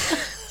 yeah.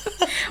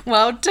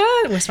 Well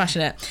done. We're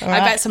smashing it. I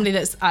right. bet somebody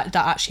that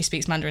actually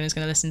speaks Mandarin is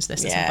going to listen to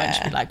this at some point and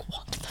just be like,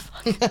 what the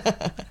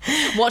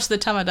fuck? What's the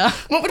Tamada?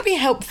 What would be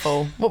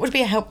helpful? What would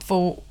be a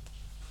helpful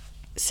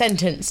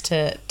sentence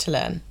to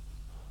learn?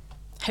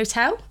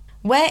 Hotel?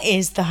 Where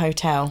is the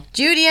hotel?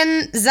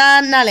 Julian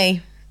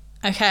Zanelli.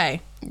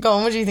 Okay. Go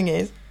on, what do you think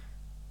it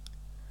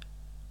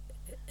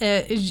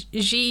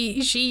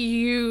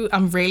G-U...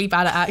 I'm really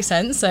bad at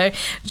accents, so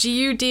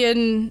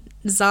Giudian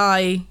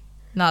Zai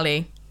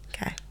Nali.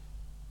 Okay.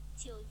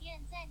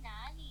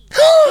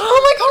 Oh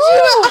my god,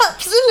 you were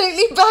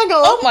absolutely bang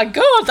on. Oh my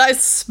god, that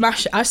is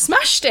smash! I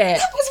smashed it.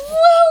 That was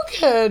well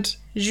good.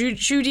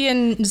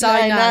 Judian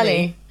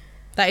Zainali.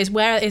 That is,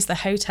 where is the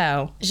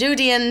hotel?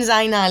 Julian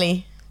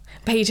Zainali.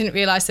 But you didn't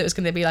realise it was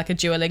going to be like a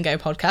Duolingo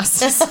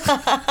podcast.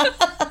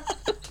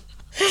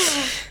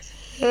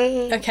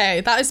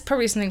 Okay, that is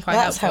probably something quite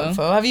That's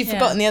helpful. Have you Yeah.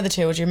 forgotten the other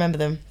two or do you remember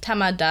them?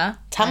 Tamada.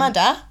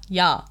 Tamada.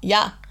 Yeah.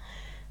 Yeah.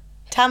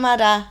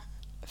 Tamada.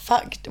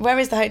 Fuck. Where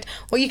is the hotel?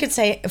 Well, you could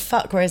say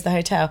fuck. Where is the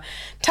hotel?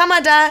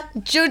 Tamada.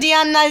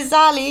 Julian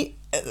Zainali.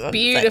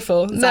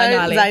 Beautiful. No,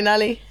 Zainali.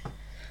 Zainali.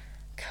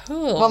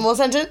 Cool. One more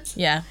sentence.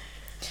 Yeah.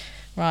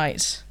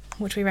 Right.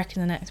 What do we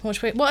reckon the next? What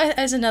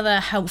is another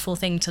helpful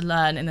thing to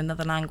learn in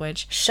another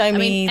language? Show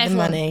me the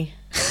money.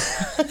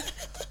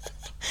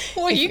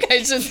 What are you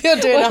going to? You're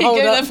doing what a are you hold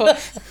going up. there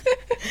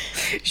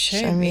for?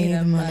 Show me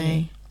the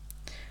money.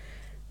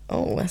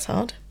 Oh, that's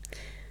hard.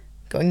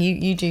 Go on,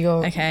 you do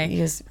your... Okay.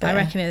 yours I better.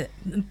 reckon it.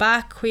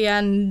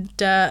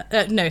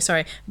 Baquianda. No,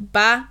 sorry.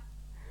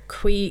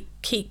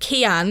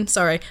 Kian.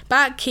 Sorry.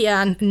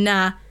 Baquian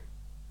na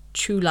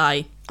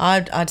chulai.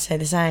 I'd say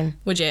the same.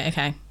 Would you?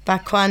 Okay.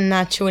 Bakwan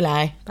na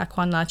chulai.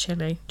 Baquan na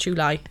chili.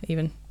 Chulai,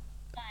 even.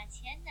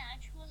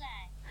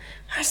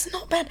 That's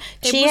not bad.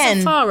 It wasn't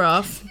Chien. far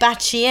off.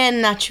 Bachien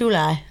na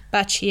chulai.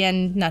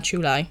 Bachien na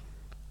chulai.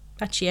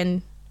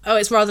 Bachien. Oh,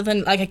 it's rather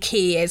than like a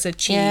key, it's a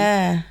chi.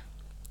 Yeah.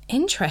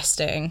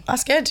 Interesting.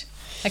 That's good.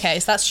 Okay,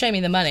 so that's show me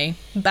the money.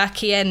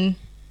 Bachien.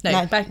 No,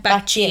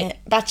 Bachien.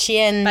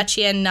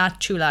 Bachien na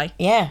chulai.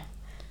 Yeah.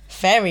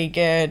 Very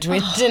good.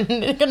 We're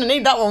going to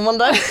need that one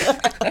day.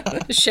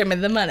 Show me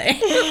the money.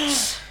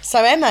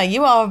 So, Emma,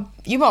 you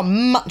are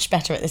much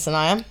better at this than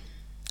I am.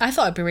 I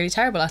thought I'd be really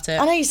terrible at it.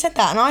 I know you said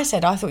that, and I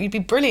said I thought you'd be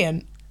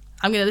brilliant.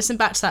 I'm going to listen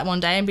back to that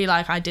one day and be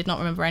like, I did not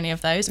remember any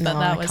of those, but No,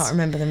 that I was... can't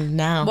remember them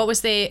now. What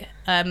was the...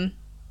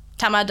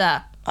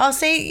 Tamada. Oh,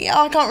 see,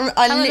 I can't.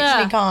 I Tamada.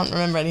 literally can't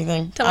remember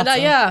anything. at Tamada, all.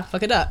 yeah.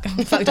 Fuck a duck.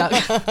 Fuck duck.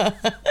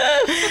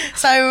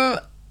 So,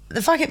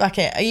 the fuck it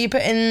bucket. Are you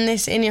putting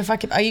this in your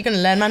fuck it? Are you going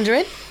to learn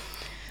Mandarin?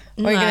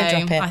 Or are you going to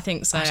drop it? I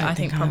think so. don't I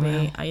think I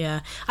probably, will.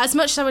 yeah. As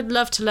much as I would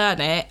love to learn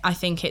it, I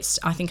think I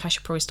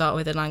should probably start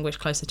with a language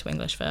closer to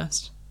English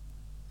first.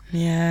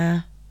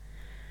 Yeah.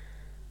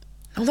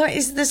 Although it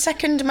is the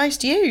second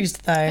most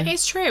used, though.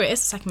 It's true, it is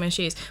the second most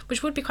used,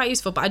 which would be quite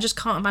useful, but I just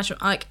can't imagine,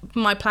 like,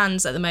 my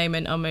plans at the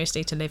moment are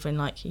mostly to live in,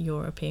 like,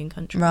 European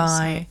countries.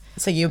 Right.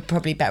 So you're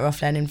probably better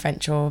off learning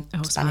French or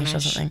Spanish or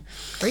Spanish. something.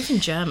 Or even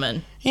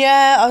German.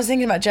 Yeah, I was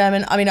thinking about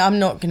German. I mean, I'm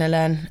not going to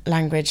learn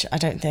language, I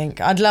don't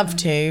think. I'd love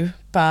to,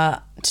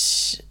 but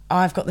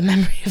I've got the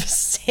memory of a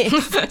sieve.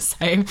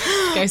 Same.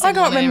 I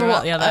can't remember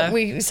what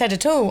we said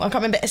at all. I can't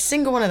remember a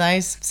single one of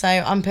those. So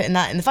I'm putting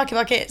that in the fucky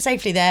bucket,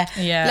 safely there.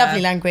 Yeah.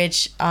 Lovely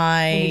language. We need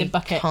I a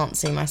bucket. can't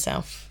see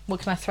myself. What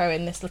can I throw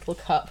in this little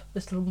cup,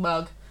 this little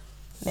mug?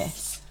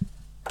 This.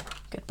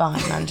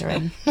 Goodbye,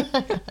 Mandarin.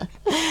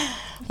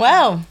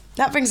 Well,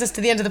 that brings us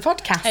to the end of the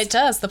podcast. It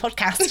does, the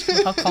podcast.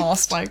 The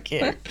podcast. So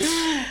cute.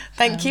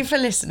 Thank you for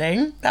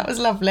listening. That was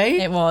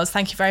lovely. It was.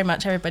 Thank you very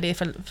much, everybody,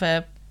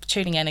 for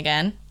tuning in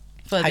again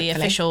for the Hopefully.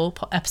 official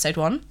episode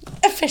 1.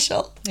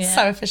 official. Yeah.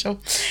 So official.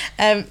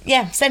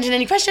 Send in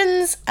any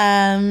questions.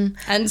 And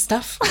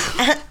stuff.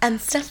 And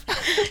stuff.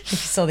 If you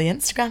saw the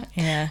Instagram.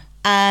 Yeah.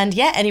 And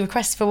any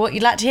requests for what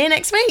you'd like to hear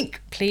next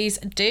week? Please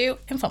do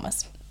inform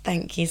us.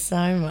 Thank you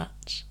so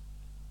much.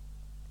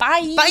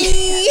 Bye.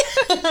 Bye.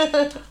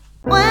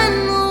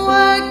 When the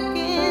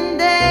working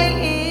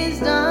day